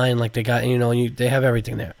food line. Like they got, they have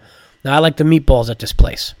everything there. Now I like the meatballs at this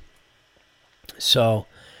place. So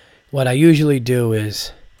what I usually do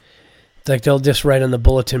is like they'll just write on the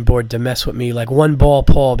bulletin board to mess with me, like one ball,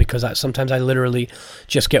 Paul, because sometimes I literally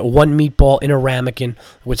just get one meatball in a ramekin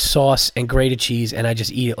with sauce and grated cheese and I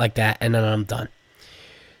just eat it like that and then I'm done.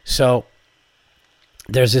 So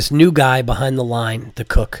there's this new guy behind the line, the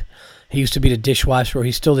cook. He used to be the dishwasher, or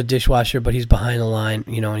he's still the dishwasher, but he's behind the line,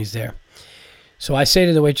 and he's there. So I say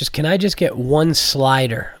to the waitress, can I just get one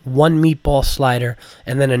slider, one meatball slider,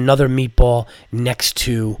 and then another meatball next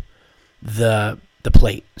to the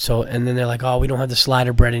plate? So, and then they're like, oh, we don't have the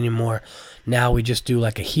slider bread anymore. Now we just do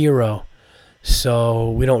like a hero, so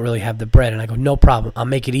we don't really have the bread. And I go, no problem, I'll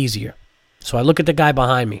make it easier. So I look at the guy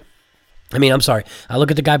behind me. I look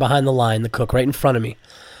at the guy behind the line, the cook, right in front of me.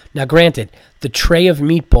 Now, granted, the tray of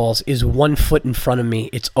meatballs is 1 foot in front of me.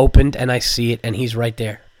 It's opened, and I see it, and he's right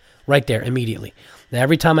there. right there immediately. Now,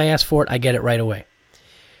 every time I ask for it, I get it right away.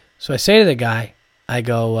 So I say to the guy, I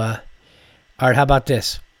go, all right, how about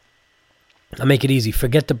this? I'll make it easy.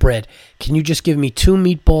 Forget the bread. Can you just give me 2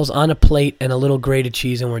 meatballs on a plate and a little grated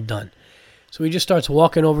cheese and we're done? So he just starts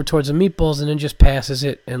walking over towards the meatballs and then just passes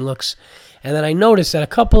it and looks. And then I noticed that a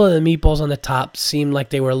couple of the meatballs on the top seemed like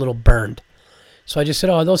they were a little burned. So I just said,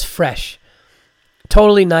 oh, are those fresh?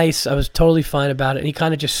 Totally nice. I was totally fine about it. And he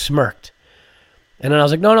kind of just smirked. And then I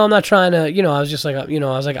was like, no, I'm not trying to, I was just like, I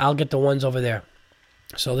was like, I'll get the ones over there.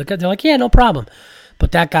 So they're like, yeah, no problem.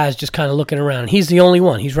 But that guy's just kind of looking around. He's the only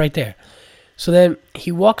one. He's right there. So then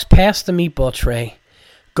he walks past the meatball tray,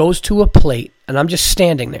 goes to a plate, and I'm just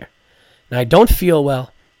standing there. And I don't feel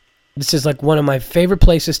well. This is like one of my favorite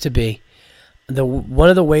places to be. One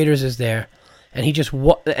of the waiters is there, and he just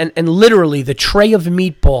and literally the tray of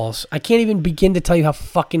meatballs. I can't even begin to tell you how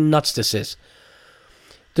fucking nuts this is.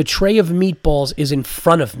 The tray of meatballs is in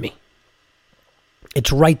front of me.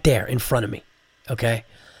 It's right there in front of me. Okay?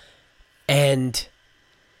 And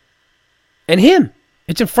him.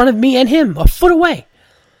 It's in front of me and him, a foot away.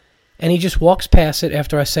 And he just walks past it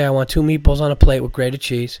after I say I want 2 meatballs on a plate with grated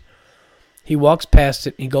cheese. He walks past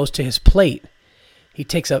it. He goes to his plate. He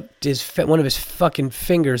takes up one of his fucking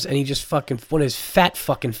fingers, and he just one of his fat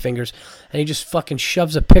fucking fingers, and he just fucking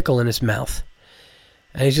shoves a pickle in his mouth.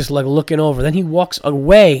 And he's just like looking over. Then he walks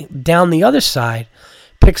away down the other side,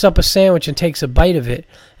 picks up a sandwich and takes a bite of it.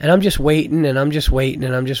 And I'm just waiting, and I'm just waiting,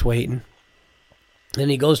 and I'm just waiting. Then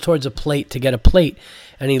he goes towards a plate to get a plate,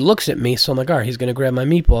 and he looks at me, so I'm like, all right, he's going to grab my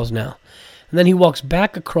meatballs now. And then he walks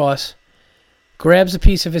back across, grabs a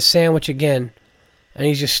piece of his sandwich again, and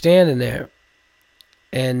he's just standing there.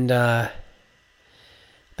 And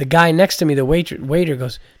the guy next to me, the waiter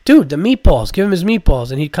goes, dude, the meatballs, give him his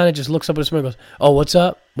meatballs. And he kind of just looks up at his smirk and goes, oh, what's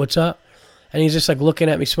up? What's up? And he's just like looking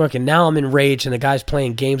at me smirking. Now I'm enraged, and the guy's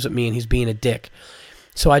playing games with me, and he's being a dick.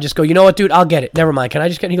 So I just go, you know what, dude, I'll get it. Never mind. Can I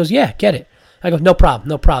just get it? He goes, yeah, get it. I go, no problem,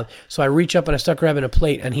 no problem. So I reach up and I start grabbing a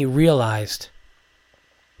plate, and he realized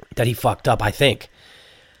that he fucked up, I think.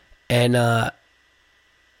 And I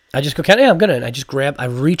just go, I'm good. And I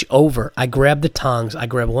reach over, I grab the tongs, I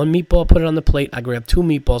grab 1 meatball, put it on the plate, I grab 2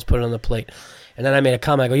 meatballs, put it on the plate. And then I made a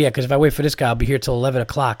comment, I go, yeah, because if I wait for this guy, I'll be here till 11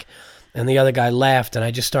 o'clock. And the other guy laughed, and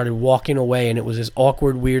I just started walking away, and it was this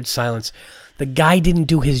awkward, weird silence. The guy didn't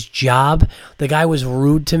do his job. The guy was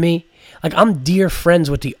rude to me. Like, I'm dear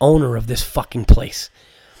friends with the owner of this fucking place.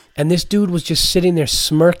 And this dude was just sitting there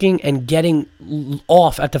smirking and getting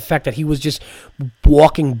off at the fact that he was just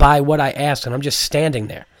walking by what I asked, and I'm just standing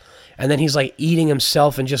there. And then he's like eating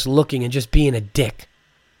himself and just looking and just being a dick.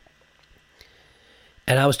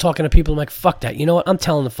 And I was talking to people, I'm like, fuck that. You know what? I'm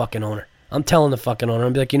telling the fucking owner. I'm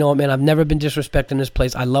be like, you know what, man? I've never been disrespecting this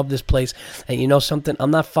place. I love this place. And you know something?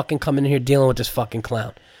 I'm not fucking coming in here dealing with this fucking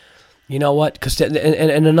clown. You know what? Because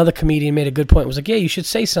and another comedian made a good point. It was like, yeah, you should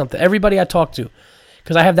say something. Everybody I talk to,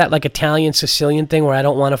 because I have that like Italian Sicilian thing where I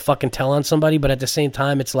don't want to fucking tell on somebody, but at the same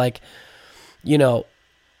time, it's like,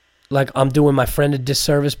 like I'm doing my friend a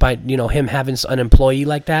disservice by him having an employee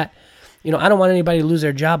like that. I don't want anybody to lose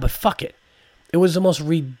their job, but fuck it. It was the most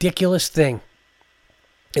ridiculous thing.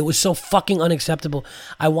 It was so fucking unacceptable.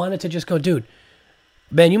 I wanted to just go, dude,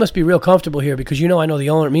 man, you must be real comfortable here because I know the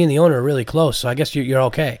owner. Me and the owner are really close, so I guess you're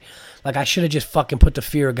okay. Like, I should have just fucking put the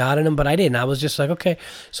fear of God in him, but I didn't. I was just like, okay.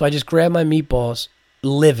 So I just grabbed my meatballs,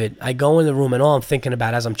 livid. I go in the room, and all I'm thinking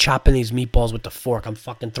about as I'm chopping these meatballs with the fork, I'm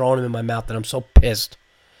fucking throwing them in my mouth, and I'm so pissed.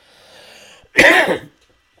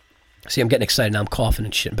 See, I'm getting excited now. I'm coughing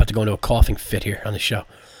and shit. I'm about to go into a coughing fit here on the show.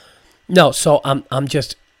 No, so I'm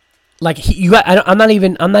just like I'm not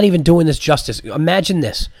even doing this justice. Imagine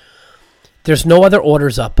this: there's no other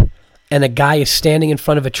orders up, and a guy is standing in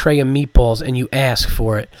front of a tray of meatballs, and you ask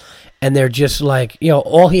for it. And they're just like,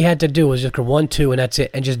 all he had to do was just go 1, 2, and that's it.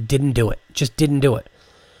 And just didn't do it. Just didn't do it.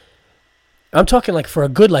 I'm talking like for a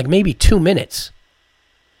good, like maybe 2 minutes.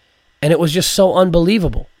 And it was just so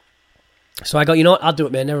unbelievable. So I go, you know what? I'll do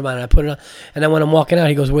it, man. Never mind. And I put it on. And then when I'm walking out,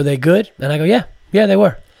 he goes, were they good? And I go, yeah, they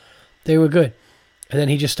were. They were good. And then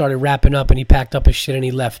he just started wrapping up, and he packed up his shit, and he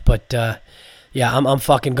left. But, yeah, I'm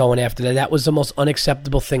fucking going after that. That was the most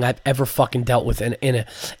unacceptable thing I've ever fucking dealt with.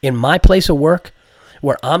 In my place of work,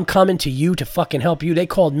 where I'm coming to you to fucking help you. They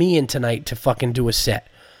called me in tonight to fucking do a set.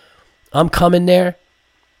 I'm coming there,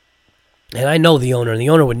 and I know the owner, and the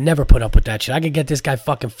owner would never put up with that shit. I could get this guy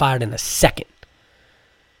fucking fired in a second.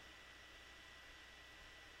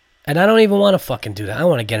 And I don't even want to fucking do that. I don't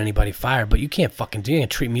want to get anybody fired, but you can't fucking do it. You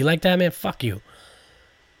can't treat me like that, man. Fuck you.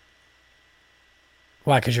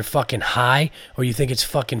 Why? Because you're fucking high? Or you think it's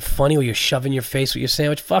fucking funny, or you're shoving your face with your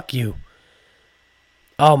sandwich? Fuck you.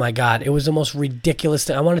 Oh my God, it was the most ridiculous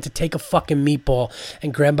thing. I wanted to take a fucking meatball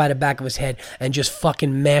and grab him by the back of his head and just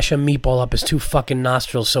fucking mash a meatball up his two fucking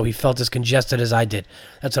nostrils so he felt as congested as I did.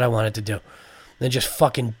 That's what I wanted to do. Then just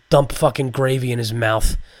fucking dump fucking gravy in his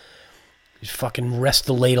mouth. Just fucking rest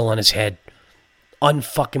the ladle on his head.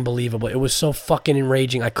 Unfucking believable. It was so fucking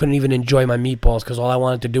enraging. I couldn't even enjoy my meatballs because all I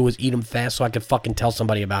wanted to do was eat them fast so I could fucking tell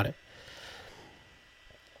somebody about it.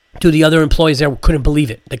 Dude, the other employees there couldn't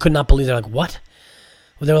believe it. They could not believe it. They're like, what?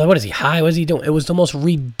 They were like, what is he, high? What is he doing? It was the most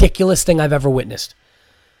ridiculous thing I've ever witnessed.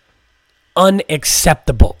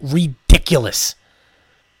 Unacceptable. Ridiculous.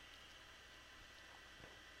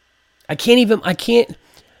 Like,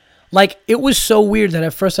 it was so weird that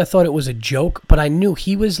at first I thought it was a joke, but I knew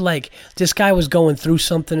he was like, this guy was going through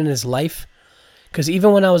something in his life. Because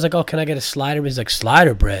even when I was like, oh, can I get a slider? He's like,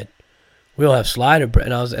 slider bread? We don't have slider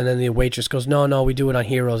bread. And then the waitress goes, no, we do it on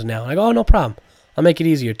Heroes now. And I go, oh, no problem. I'll make it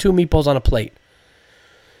easier. 2 meatballs on a plate.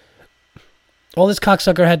 All this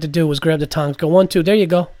cocksucker had to do was grab the tongs, go 1, 2, there you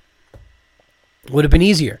go. Would have been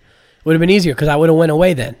easier. Would have been easier because I would have went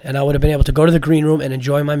away then. And I would have been able to go to the green room and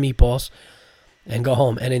enjoy my meatballs and go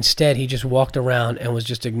home. And instead, he just walked around and was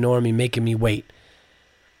just ignoring me, making me wait.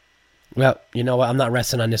 Well, you know what? I'm not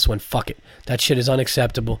resting on this one. Fuck it. That shit is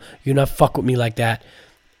unacceptable. You not fuck with me like that.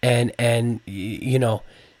 And you know,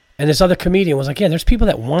 and this other comedian was like, yeah, there's people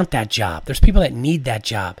that want that job. There's people that need that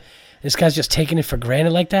job. This guy's just taking it for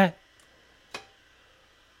granted like that.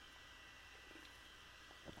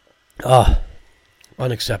 Oh,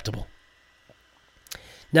 unacceptable.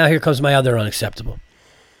 Now here comes my other unacceptable.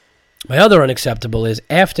 My other unacceptable is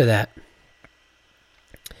after that,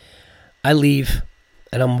 I leave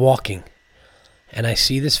and I'm walking and I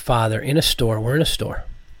see this father in a store. We're in a store.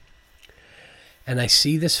 And I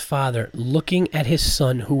see this father looking at his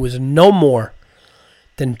son who was no more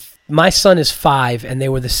than, my son is 5 and they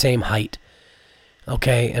were the same height.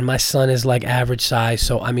 Okay, and my son is like average size.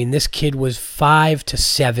 So, I mean, this kid was 5 to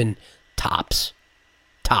 7 tops.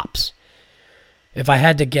 Tops. If I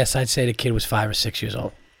had to guess, I'd say the kid was 5 or 6 years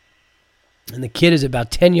old. And the kid is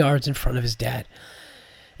about 10 yards in front of his dad.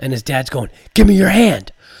 And his dad's going, give me your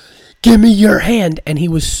hand. Give me your hand. And he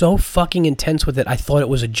was so fucking intense with it, I thought it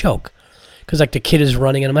was a joke. Because, like, the kid is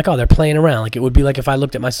running, and I'm like, oh, they're playing around. Like, it would be like if I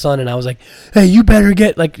looked at my son and I was like, hey, you better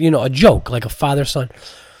get, like, you know, a joke, like a father-son.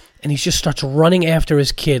 And he just starts running after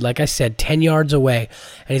his kid, like I said, 10 yards away.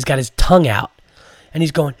 And he's got his tongue out. And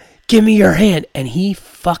he's going, give me your hand. And he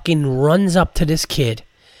fucking runs up to this kid,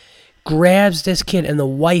 grabs this kid, and the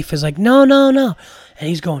wife is like, no. And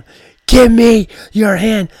he's going, give me your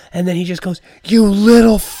hand. And then he just goes, you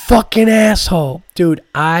little fucking asshole. Dude,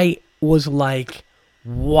 I was like,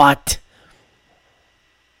 what?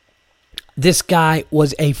 This guy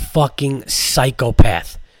was a fucking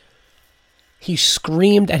psychopath. He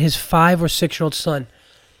screamed at his 5 or 6-year-old son,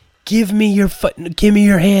 give me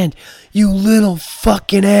your hand, you little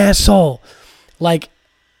fucking asshole. Like,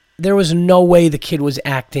 there was no way the kid was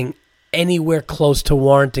acting anywhere close to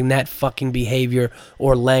warranting that fucking behavior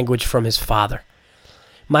or language from his father.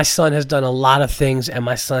 My son has done a lot of things, and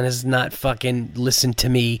my son has not fucking listened to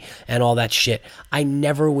me and all that shit. I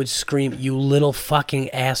never would scream, you little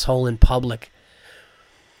fucking asshole, in public.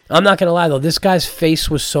 I'm not going to lie, though. This guy's face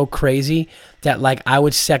was so crazy that, like, I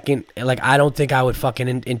don't think I would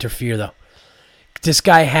fucking interfere, though. This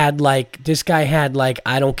guy had, like,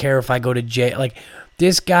 I don't care if I go to jail. Like,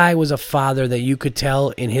 this guy was a father that you could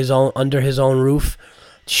tell under his own roof,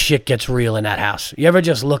 shit gets real in that house. You ever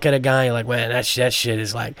just look at a guy and you're like, man, that shit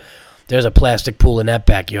is like, there's a plastic pool in that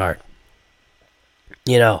backyard.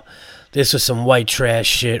 You know, this was some white trash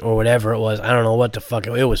shit or whatever it was. I don't know what the fuck.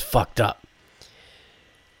 It was fucked up.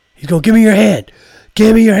 He's going, give me your hand.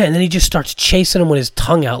 Give me your hand. And then he just starts chasing him with his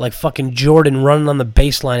tongue out like fucking Jordan running on the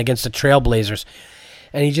baseline against the Trailblazers.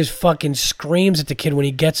 And he just fucking screams at the kid when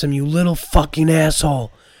he gets him, you little fucking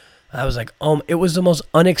asshole. I was like, it was the most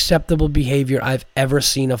unacceptable behavior I've ever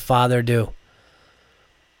seen a father do.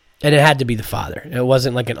 And it had to be the father. It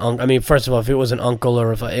wasn't like an uncle. I mean, first of all, if it was an uncle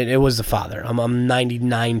or if it was the father. I'm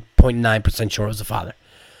 99.9% sure it was the father.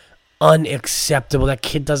 Unacceptable. That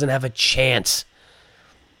kid doesn't have a chance.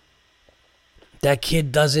 That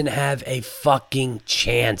kid doesn't have a fucking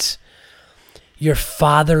chance. Your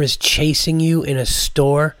father is chasing you in a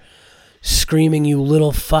store, screaming, you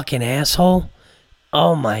little fucking asshole?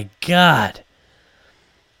 Oh my God.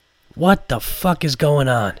 What the fuck is going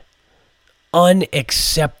on?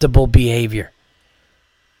 Unacceptable behavior.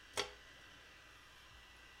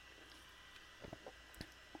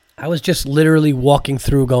 I was just literally walking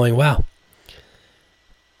through going, wow.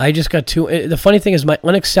 I just got the funny thing is my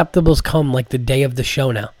unacceptables come like the day of the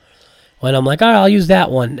show now. when I'm like, all right, I'll use that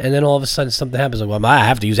one. And then all of a sudden something happens. Like, well, I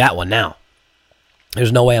have to use that one now.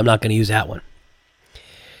 There's no way I'm not going to use that one.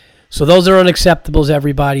 So those are unacceptables,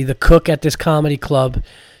 everybody. The cook at this comedy club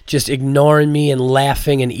just ignoring me and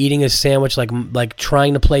laughing and eating his sandwich like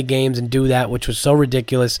trying to play games and do that, which was so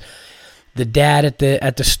ridiculous. The dad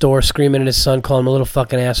at the store screaming at his son, calling him a little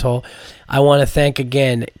fucking asshole. I want to thank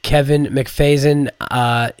again Kevin McFaison,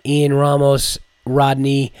 Ian Ramos,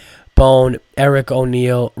 Rodney Bone, Eric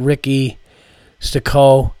O'Neill, Ricky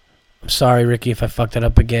Sticco. I'm sorry, Ricky, if I fucked that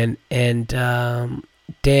up again. And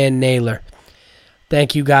Dan Naylor.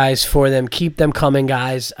 Thank you guys for them. Keep them coming,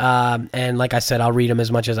 guys. And like I said, I'll read them as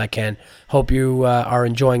much as I can. Hope you are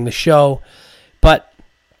enjoying the show. But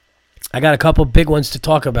I got a couple big ones to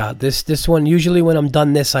talk about. This one, usually when I'm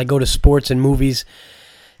done this, I go to sports and movies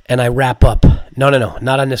and I wrap up. No,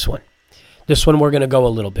 not on this one. This one we're going to go a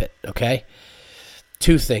little bit, okay?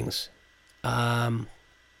 Two things. One,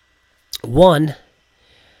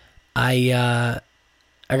 I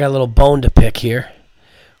got a little bone to pick here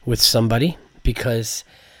with somebody because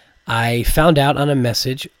I found out on a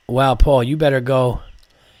message, wow, Paul, you better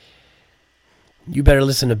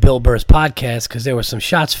listen to Bill Burr's podcast because there were some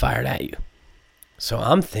shots fired at you. So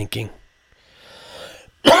I'm thinking,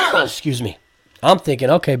 excuse me,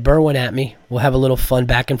 okay, Burr went at me. We'll have a little fun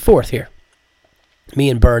back and forth here.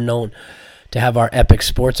 Me and Burr known to have our epic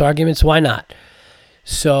sports arguments. Why not?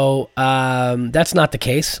 So that's not the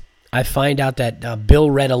case. I find out that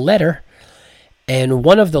Bill read a letter, and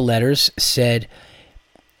one of the letters said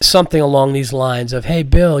something along these lines of, hey,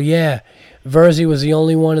 Bill, yeah, Verzi was the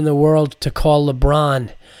only one in the world to call LeBron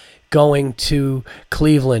going to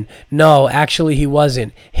Cleveland. No, actually he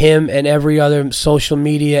wasn't. Him and every other social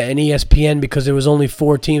media and ESPN, because there was only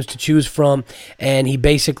 4 teams to choose from, and he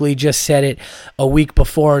basically just said it a week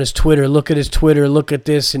before on his Twitter. Look at his Twitter, look at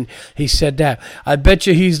this, and he said that. I bet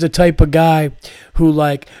you he's the type of guy who,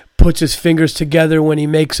 like, puts his fingers together when he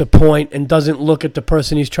makes a point and doesn't look at the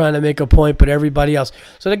person he's trying to make a point, but everybody else.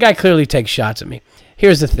 So the guy clearly takes shots at me.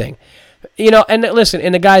 Here's the thing. You know, and listen,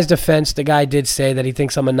 in the guy's defense, the guy did say that he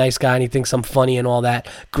thinks I'm a nice guy and he thinks I'm funny and all that.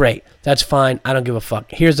 Great. That's fine. I don't give a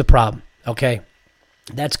fuck. Here's the problem, okay?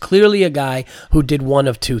 That's clearly a guy who did one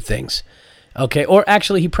of two things. Okay, or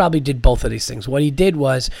actually he probably did both of these things. What he did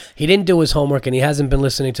was he didn't do his homework, and he hasn't been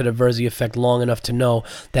listening to the Verzi Effect long enough to know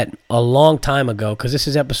that a long time ago, because this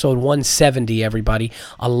is episode 170, everybody,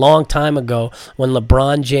 a long time ago when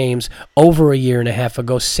LeBron James, over a year and a half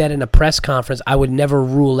ago, said in a press conference, I would never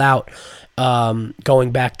rule out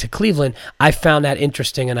going back to Cleveland. I found that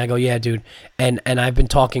interesting, and I go, yeah, dude, and I've been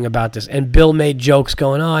talking about this. And Bill made jokes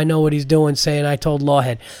going, oh, I know what he's doing, saying I told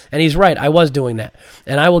Lawhead. And he's right, I was doing that.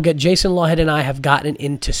 And I will get, Jason Lawhead and I have gotten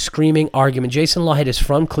into screaming argument. Jason Lawhead is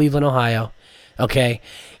from Cleveland, Ohio. Okay,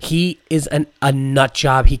 he is a nut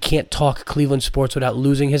job. He can't talk Cleveland sports without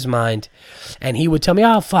losing his mind. And he would tell me,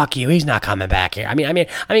 "Oh, fuck you. He's not coming back here." I mean,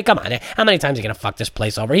 come on. How many times are you gonna fuck this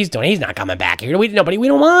place over? He's not coming back here. We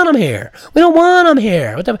don't want him here. We don't want him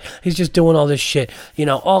here. He's just doing all this shit. You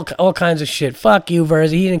know, all kinds of shit. Fuck you,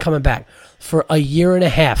 Verzi. He ain't coming back. For a year and a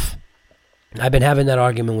half, I've been having that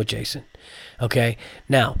argument with Jason. Okay,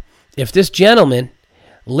 now if this gentleman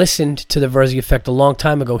listened to the Verzi Effect a long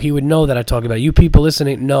time ago, he would know that I talked about it. You people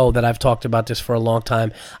listening know that I've talked about this for a long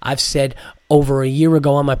time. I've said over a year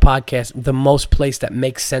ago on my podcast, the most place that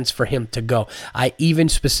makes sense for him to go. I even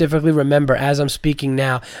specifically remember, as I'm speaking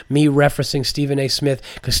now, me referencing Stephen A. Smith,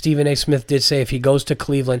 because Stephen A. Smith did say if he goes to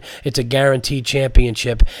Cleveland, it's a guaranteed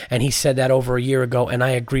championship, and he said that over a year ago, and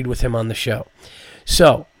I agreed with him on the show.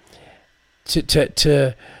 So,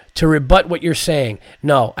 to rebut what you're saying,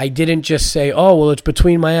 no, I didn't just say, oh, well, it's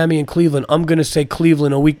between Miami and Cleveland. I'm going to say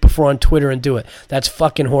Cleveland a week before on Twitter and do it. That's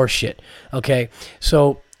fucking horseshit, okay?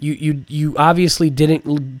 So you obviously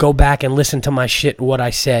didn't go back and listen to my shit, what I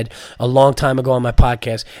said a long time ago on my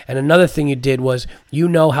podcast. And another thing you did was, you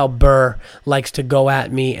know how Burr likes to go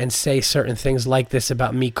at me and say certain things like this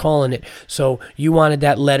about me calling it. So you wanted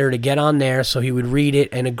that letter to get on there so he would read it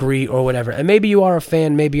and agree or whatever. And maybe you are a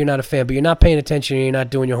fan, maybe you're not a fan, but you're not paying attention and you're not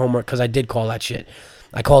doing your homework, because I did call that shit.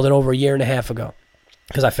 I called it over a year and a half ago,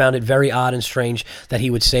 because I found it very odd and strange that he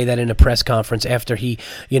would say that in a press conference after he,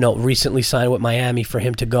 recently signed with Miami, for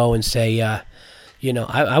him to go and say,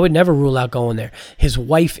 I would never rule out going there. His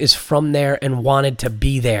wife is from there and wanted to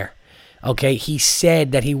be there. Okay, he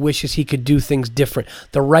said that he wishes he could do things different.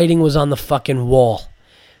 The writing was on the fucking wall.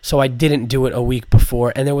 So I didn't do it a week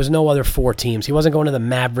before, and there was no other 4 teams. He wasn't going to the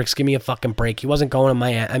Mavericks. Give me a fucking break. He wasn't going to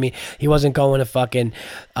Miami. I mean, he wasn't going to fucking...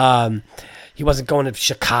 he wasn't going to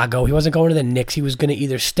Chicago. He wasn't going to the Knicks. He was going to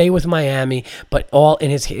either stay with Miami, but all in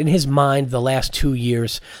his mind, the last 2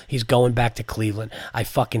 years, he's going back to Cleveland. I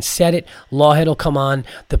fucking said it. Lawhead will come on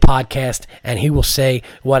the podcast, and he will say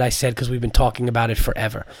what I said because we've been talking about it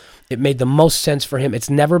forever. It made the most sense for him. It's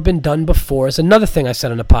never been done before. It's another thing I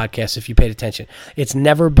said on the podcast, if you paid attention. It's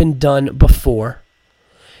never been done before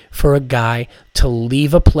for a guy to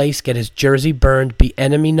leave a place, get his jersey burned, be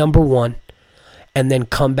enemy number 1, and then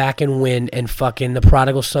come back and win, and fucking the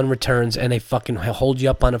prodigal son returns, and they fucking hold you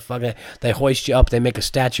up on a fucking... They hoist you up. They make a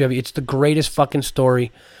statue of you. It's the greatest fucking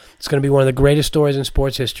story. It's going to be one of the greatest stories in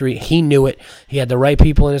sports history. He knew it. He had the right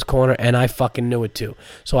people in his corner, and I fucking knew it too.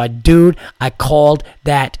 So I called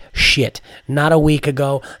that shit. Not a week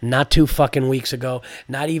ago, not 2 fucking weeks ago,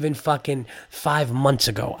 not even fucking 5 months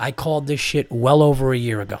ago. I called this shit well over a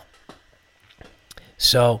year ago.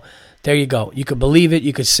 So there you go. You could believe it.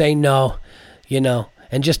 You could say no,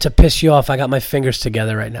 And just to piss you off, I got my fingers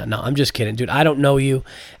together right now. No, I'm just kidding, dude. I don't know you,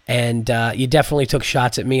 and you definitely took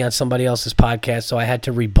shots at me on somebody else's podcast, so I had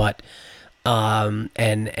to rebut, and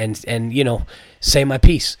say my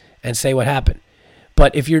piece and say what happened.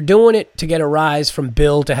 But if you're doing it to get a rise from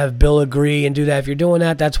Bill, to have Bill agree and do that, if you're doing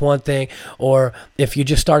that, that's one thing. Or if you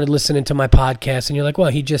just started listening to my podcast and you're like, well,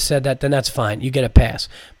 he just said that, then that's fine. You get a pass.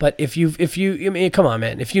 But if you, I mean, come on,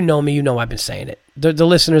 man. If you know me, you know I've been saying it. The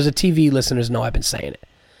listeners, the TV listeners know I've been saying it.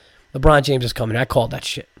 LeBron James is coming. I called that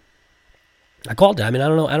shit. I called it. I mean, I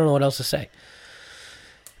don't know what else to say.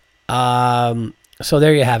 So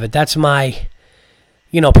there you have it. That's my...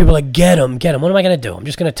 people are like, get him. What am I going to do? I'm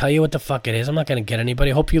just going to tell you what the fuck it is. I'm not going to get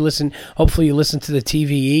anybody. Hopefully you listen to the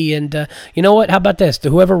TVE. And you know what? How about this?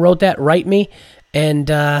 Whoever wrote that, write me.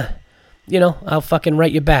 And, I'll fucking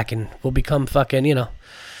write you back. And we'll become fucking,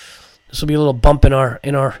 this will be a little bump in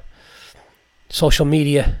our social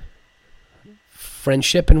media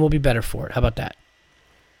friendship. And we'll be better for it. How about that?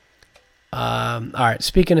 All right.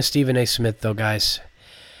 Speaking of Stephen A. Smith, though, guys,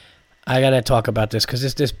 I got to talk about this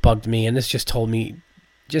because this bugged me. And this just told me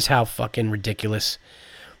just how fucking ridiculous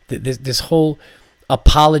this whole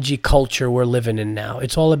apology culture we're living in now.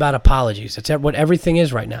 It's all about apologies. It's what everything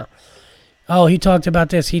is right now. Oh, he talked about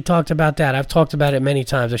this. He talked about that. I've talked about it many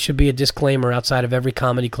times. There should be a disclaimer outside of every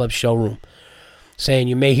comedy club showroom saying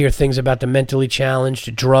you may hear things about the mentally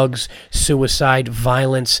challenged, drugs, suicide,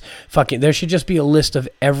 violence. There should just be a list of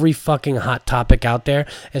every fucking hot topic out there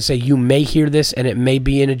and say you may hear this and it may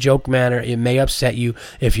be in a joke manner. It may upset you.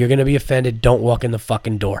 If you're going to be offended, don't walk in the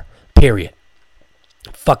fucking door. Period.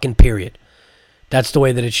 Fucking period. That's the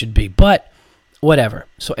way that it should be. But whatever.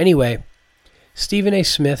 So anyway, Stephen A.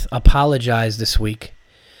 Smith apologized this week.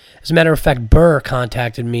 As a matter of fact, Burr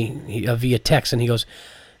contacted me via text, and he goes,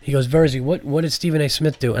 Verzi, what did Stephen A.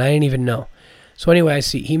 Smith do? And I didn't even know. So anyway, I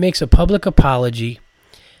see he makes a public apology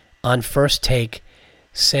on First Take,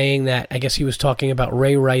 saying that, I guess he was talking about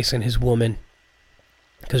Ray Rice and his woman,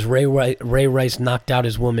 because Ray Rice knocked out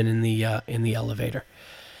his woman in the elevator.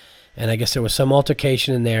 And I guess there was some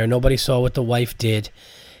altercation in there. Nobody saw what the wife did.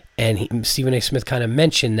 And Stephen A. Smith kind of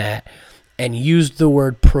mentioned that and used the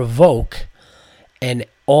word provoke. And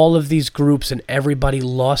all of these groups and everybody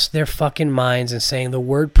lost their fucking minds and saying the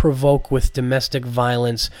word provoke with domestic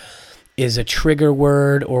violence is a trigger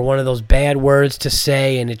word or one of those bad words to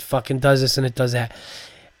say, and it fucking does this and it does that.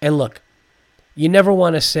 And look, you never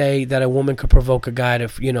want to say that a woman could provoke a guy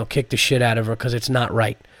to, kick the shit out of her, because it's not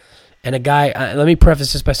right. And a guy, let me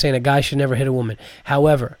preface this by saying a guy should never hit a woman.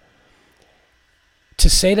 However, to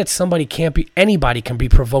say that anybody can be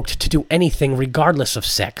provoked to do anything regardless of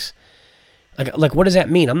sex. Like, what does that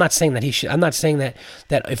mean? I'm not saying that I'm not saying that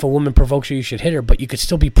if a woman provokes you should hit her, but you could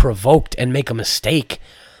still be provoked and make a mistake.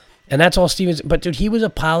 And that's all Stevens. But dude, he was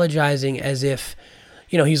apologizing as if,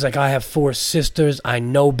 he's like, I have 4 sisters, I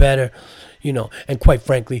know better, and quite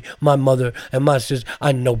frankly, my mother and my sisters,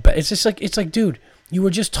 I know better. It's like, dude, you were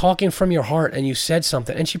just talking from your heart and you said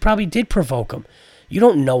something, and she probably did provoke him. You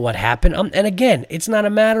don't know what happened. And again, it's not a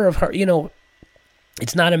matter of her,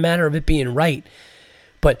 it's not a matter of it being right.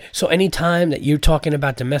 But so anytime that you're talking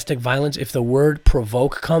about domestic violence, if the word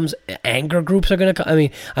provoke comes, anger groups are going to come.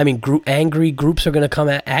 Angry groups are going to come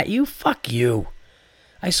at you. Fuck you.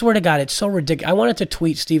 I swear to God, it's so ridiculous. I wanted to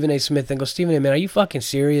tweet Stephen A. Smith and go, Stephen A. Man, are you fucking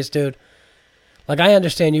serious, dude? Like, I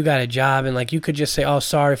understand you got a job and you could just say, oh,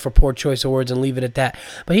 sorry for poor choice of words and leave it at that.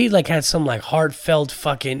 But he had some heartfelt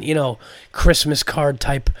fucking, Christmas card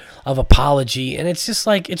type of apology. And it's just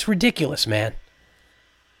it's ridiculous, man.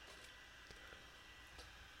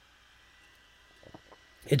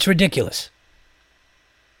 It's ridiculous.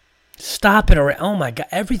 Stop it already. Oh my God,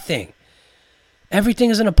 everything. Everything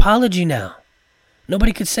is an apology now.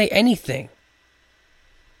 Nobody could say anything.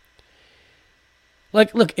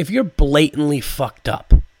 Like, look, if you're blatantly fucked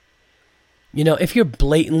up, if you're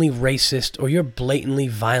blatantly racist or you're blatantly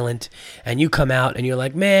violent and you come out and you're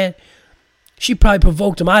like, man, she probably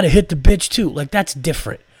provoked him, I'd have hit the bitch too. Like, that's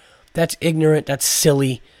different. That's ignorant. That's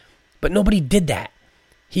silly. But nobody did that.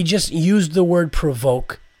 He just used the word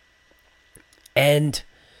provoke. And,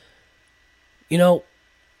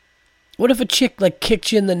 what if a chick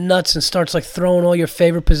kicks you in the nuts and starts throwing all your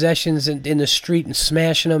favorite possessions in the street and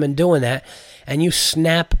smashing them and doing that, and you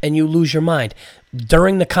snap and you lose your mind?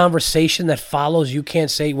 During the conversation that follows, you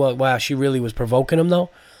can't say, well, wow, she really was provoking him though?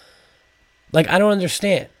 I don't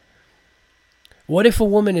understand. What if a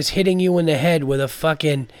woman is hitting you in the head with a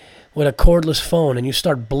cordless phone and you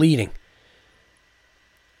start bleeding?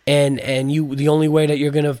 And you, the only way that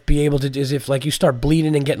you're going to be able to is if you start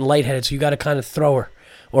bleeding and getting lightheaded, so you got to kind of throw her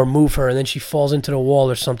or move her, and then she falls into the wall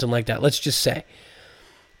or something like that, let's just say.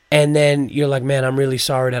 And then you're like, man, I'm really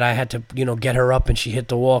sorry that I had to, get her up and she hit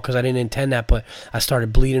the wall because I didn't intend that, but I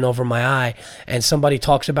started bleeding over my eye. And somebody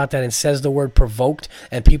talks about that and says the word provoked,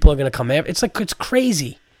 and people are going to come after. It's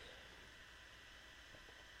crazy.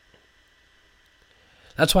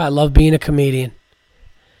 That's why I love being a comedian,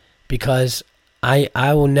 because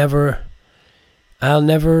I'll never,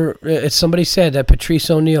 as somebody said, that Patrice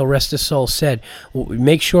O'Neal, rest his soul, said,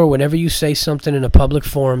 make sure whenever you say something in a public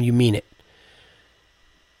forum, you mean it.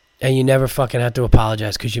 And you never fucking have to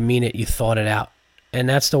apologize because you mean it, you thought it out. And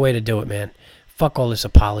that's the way to do it, man. Fuck all this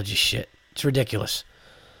apology shit. It's ridiculous.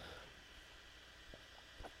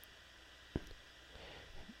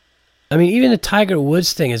 I mean, even the Tiger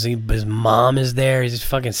Woods thing, his mom is there. He's just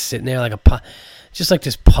fucking sitting there just like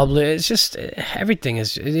this public. It's just, everything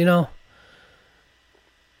is, a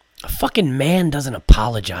fucking man doesn't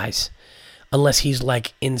apologize unless he's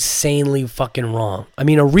insanely fucking wrong. I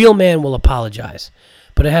mean, a real man will apologize,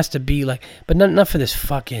 but it has to be but not for this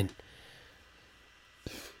fucking,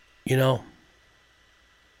 I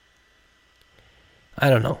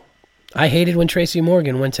don't know. I hated when Tracy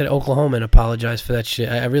Morgan went to Oklahoma and apologized for that shit.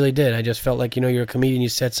 I really did. I just felt like, you're a comedian, you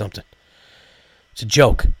said something. It's a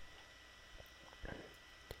joke.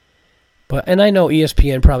 And I know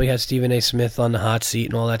ESPN probably had Stephen A. Smith on the hot seat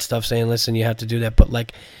and all that stuff saying, listen, you have to do that. But,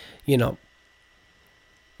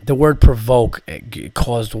 the word provoke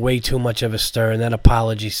caused way too much of a stir, and that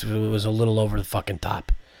apology was a little over the fucking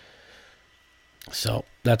top. So,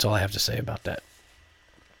 that's all I have to say about that.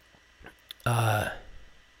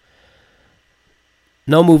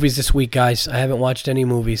 No movies this week, guys. I haven't watched any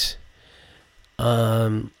movies.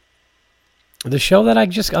 The show that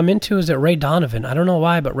I'm into is Ray Donovan. I don't know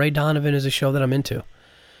why, but Ray Donovan is a show that I'm into.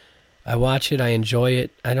 I watch it. I enjoy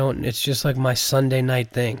it. It's just my Sunday night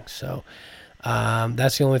thing. So,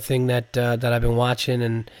 that's the only thing that I've been watching.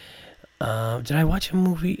 And did I watch a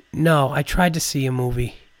movie? No, I tried to see a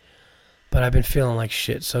movie, but I've been feeling like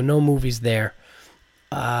shit. So no movies there.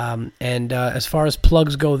 And as far as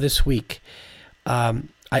plugs go this week, I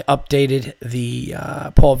updated the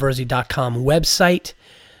paulverzi.com website.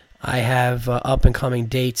 I have up-and-coming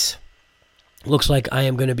dates. Looks like I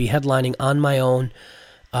am going to be headlining on my own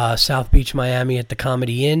South Beach, Miami at the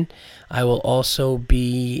Comedy Inn. I will also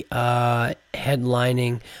be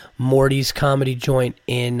headlining Morty's Comedy Joint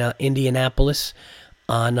in Indianapolis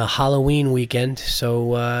on a Halloween weekend.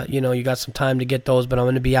 So, you got some time to get those, but I'm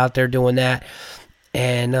going to be out there doing that.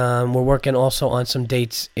 And we're working also on some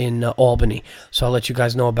dates in Albany. So I'll let you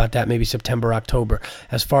guys know about that, maybe September, October.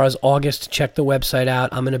 As far as August, check the website out.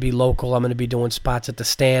 I'm going to be local. I'm going to be doing spots at the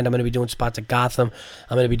Stand. I'm going to be doing spots at Gotham.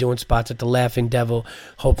 I'm going to be doing spots at the Laughing Devil,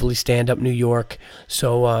 hopefully Stand Up New York.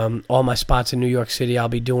 So all my spots in New York City, I'll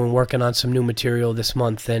be working on some new material this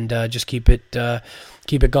month, and just keep it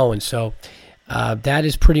going. So that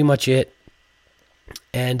is pretty much it.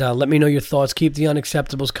 And let me know your thoughts. Keep the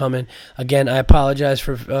unacceptables coming. Again, I apologize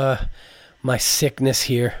for my sickness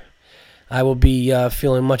here. I will be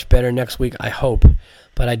feeling much better next week, I hope.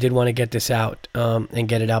 But I did want to get this out and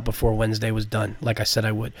get it out before Wednesday was done, like I said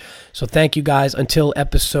I would. So thank you guys. Until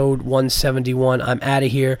episode 171, I'm out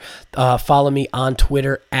of here. Follow me on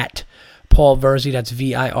Twitter at Paul Verzi. That's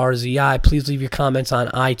Virzi. Please leave your comments on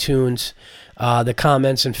iTunes. The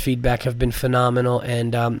comments and feedback have been phenomenal,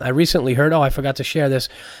 and I recently heard, I forgot to share this,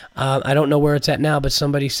 I don't know where it's at now, but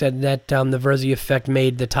somebody said that the Verzi Effect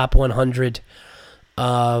made the top 100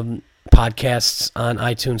 podcasts on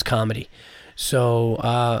iTunes comedy. So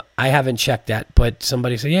I haven't checked that, but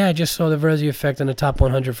somebody said, I just saw the Verzi Effect in the top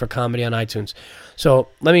 100 for comedy on iTunes. So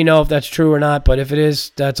let me know if that's true or not, but if it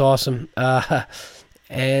is, that's awesome.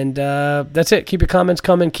 And that's it. Keep your comments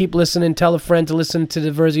coming. Keep listening. Tell a friend to listen to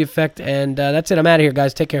the Verzi Effect. And that's it. I'm out of here,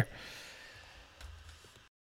 guys. Take care.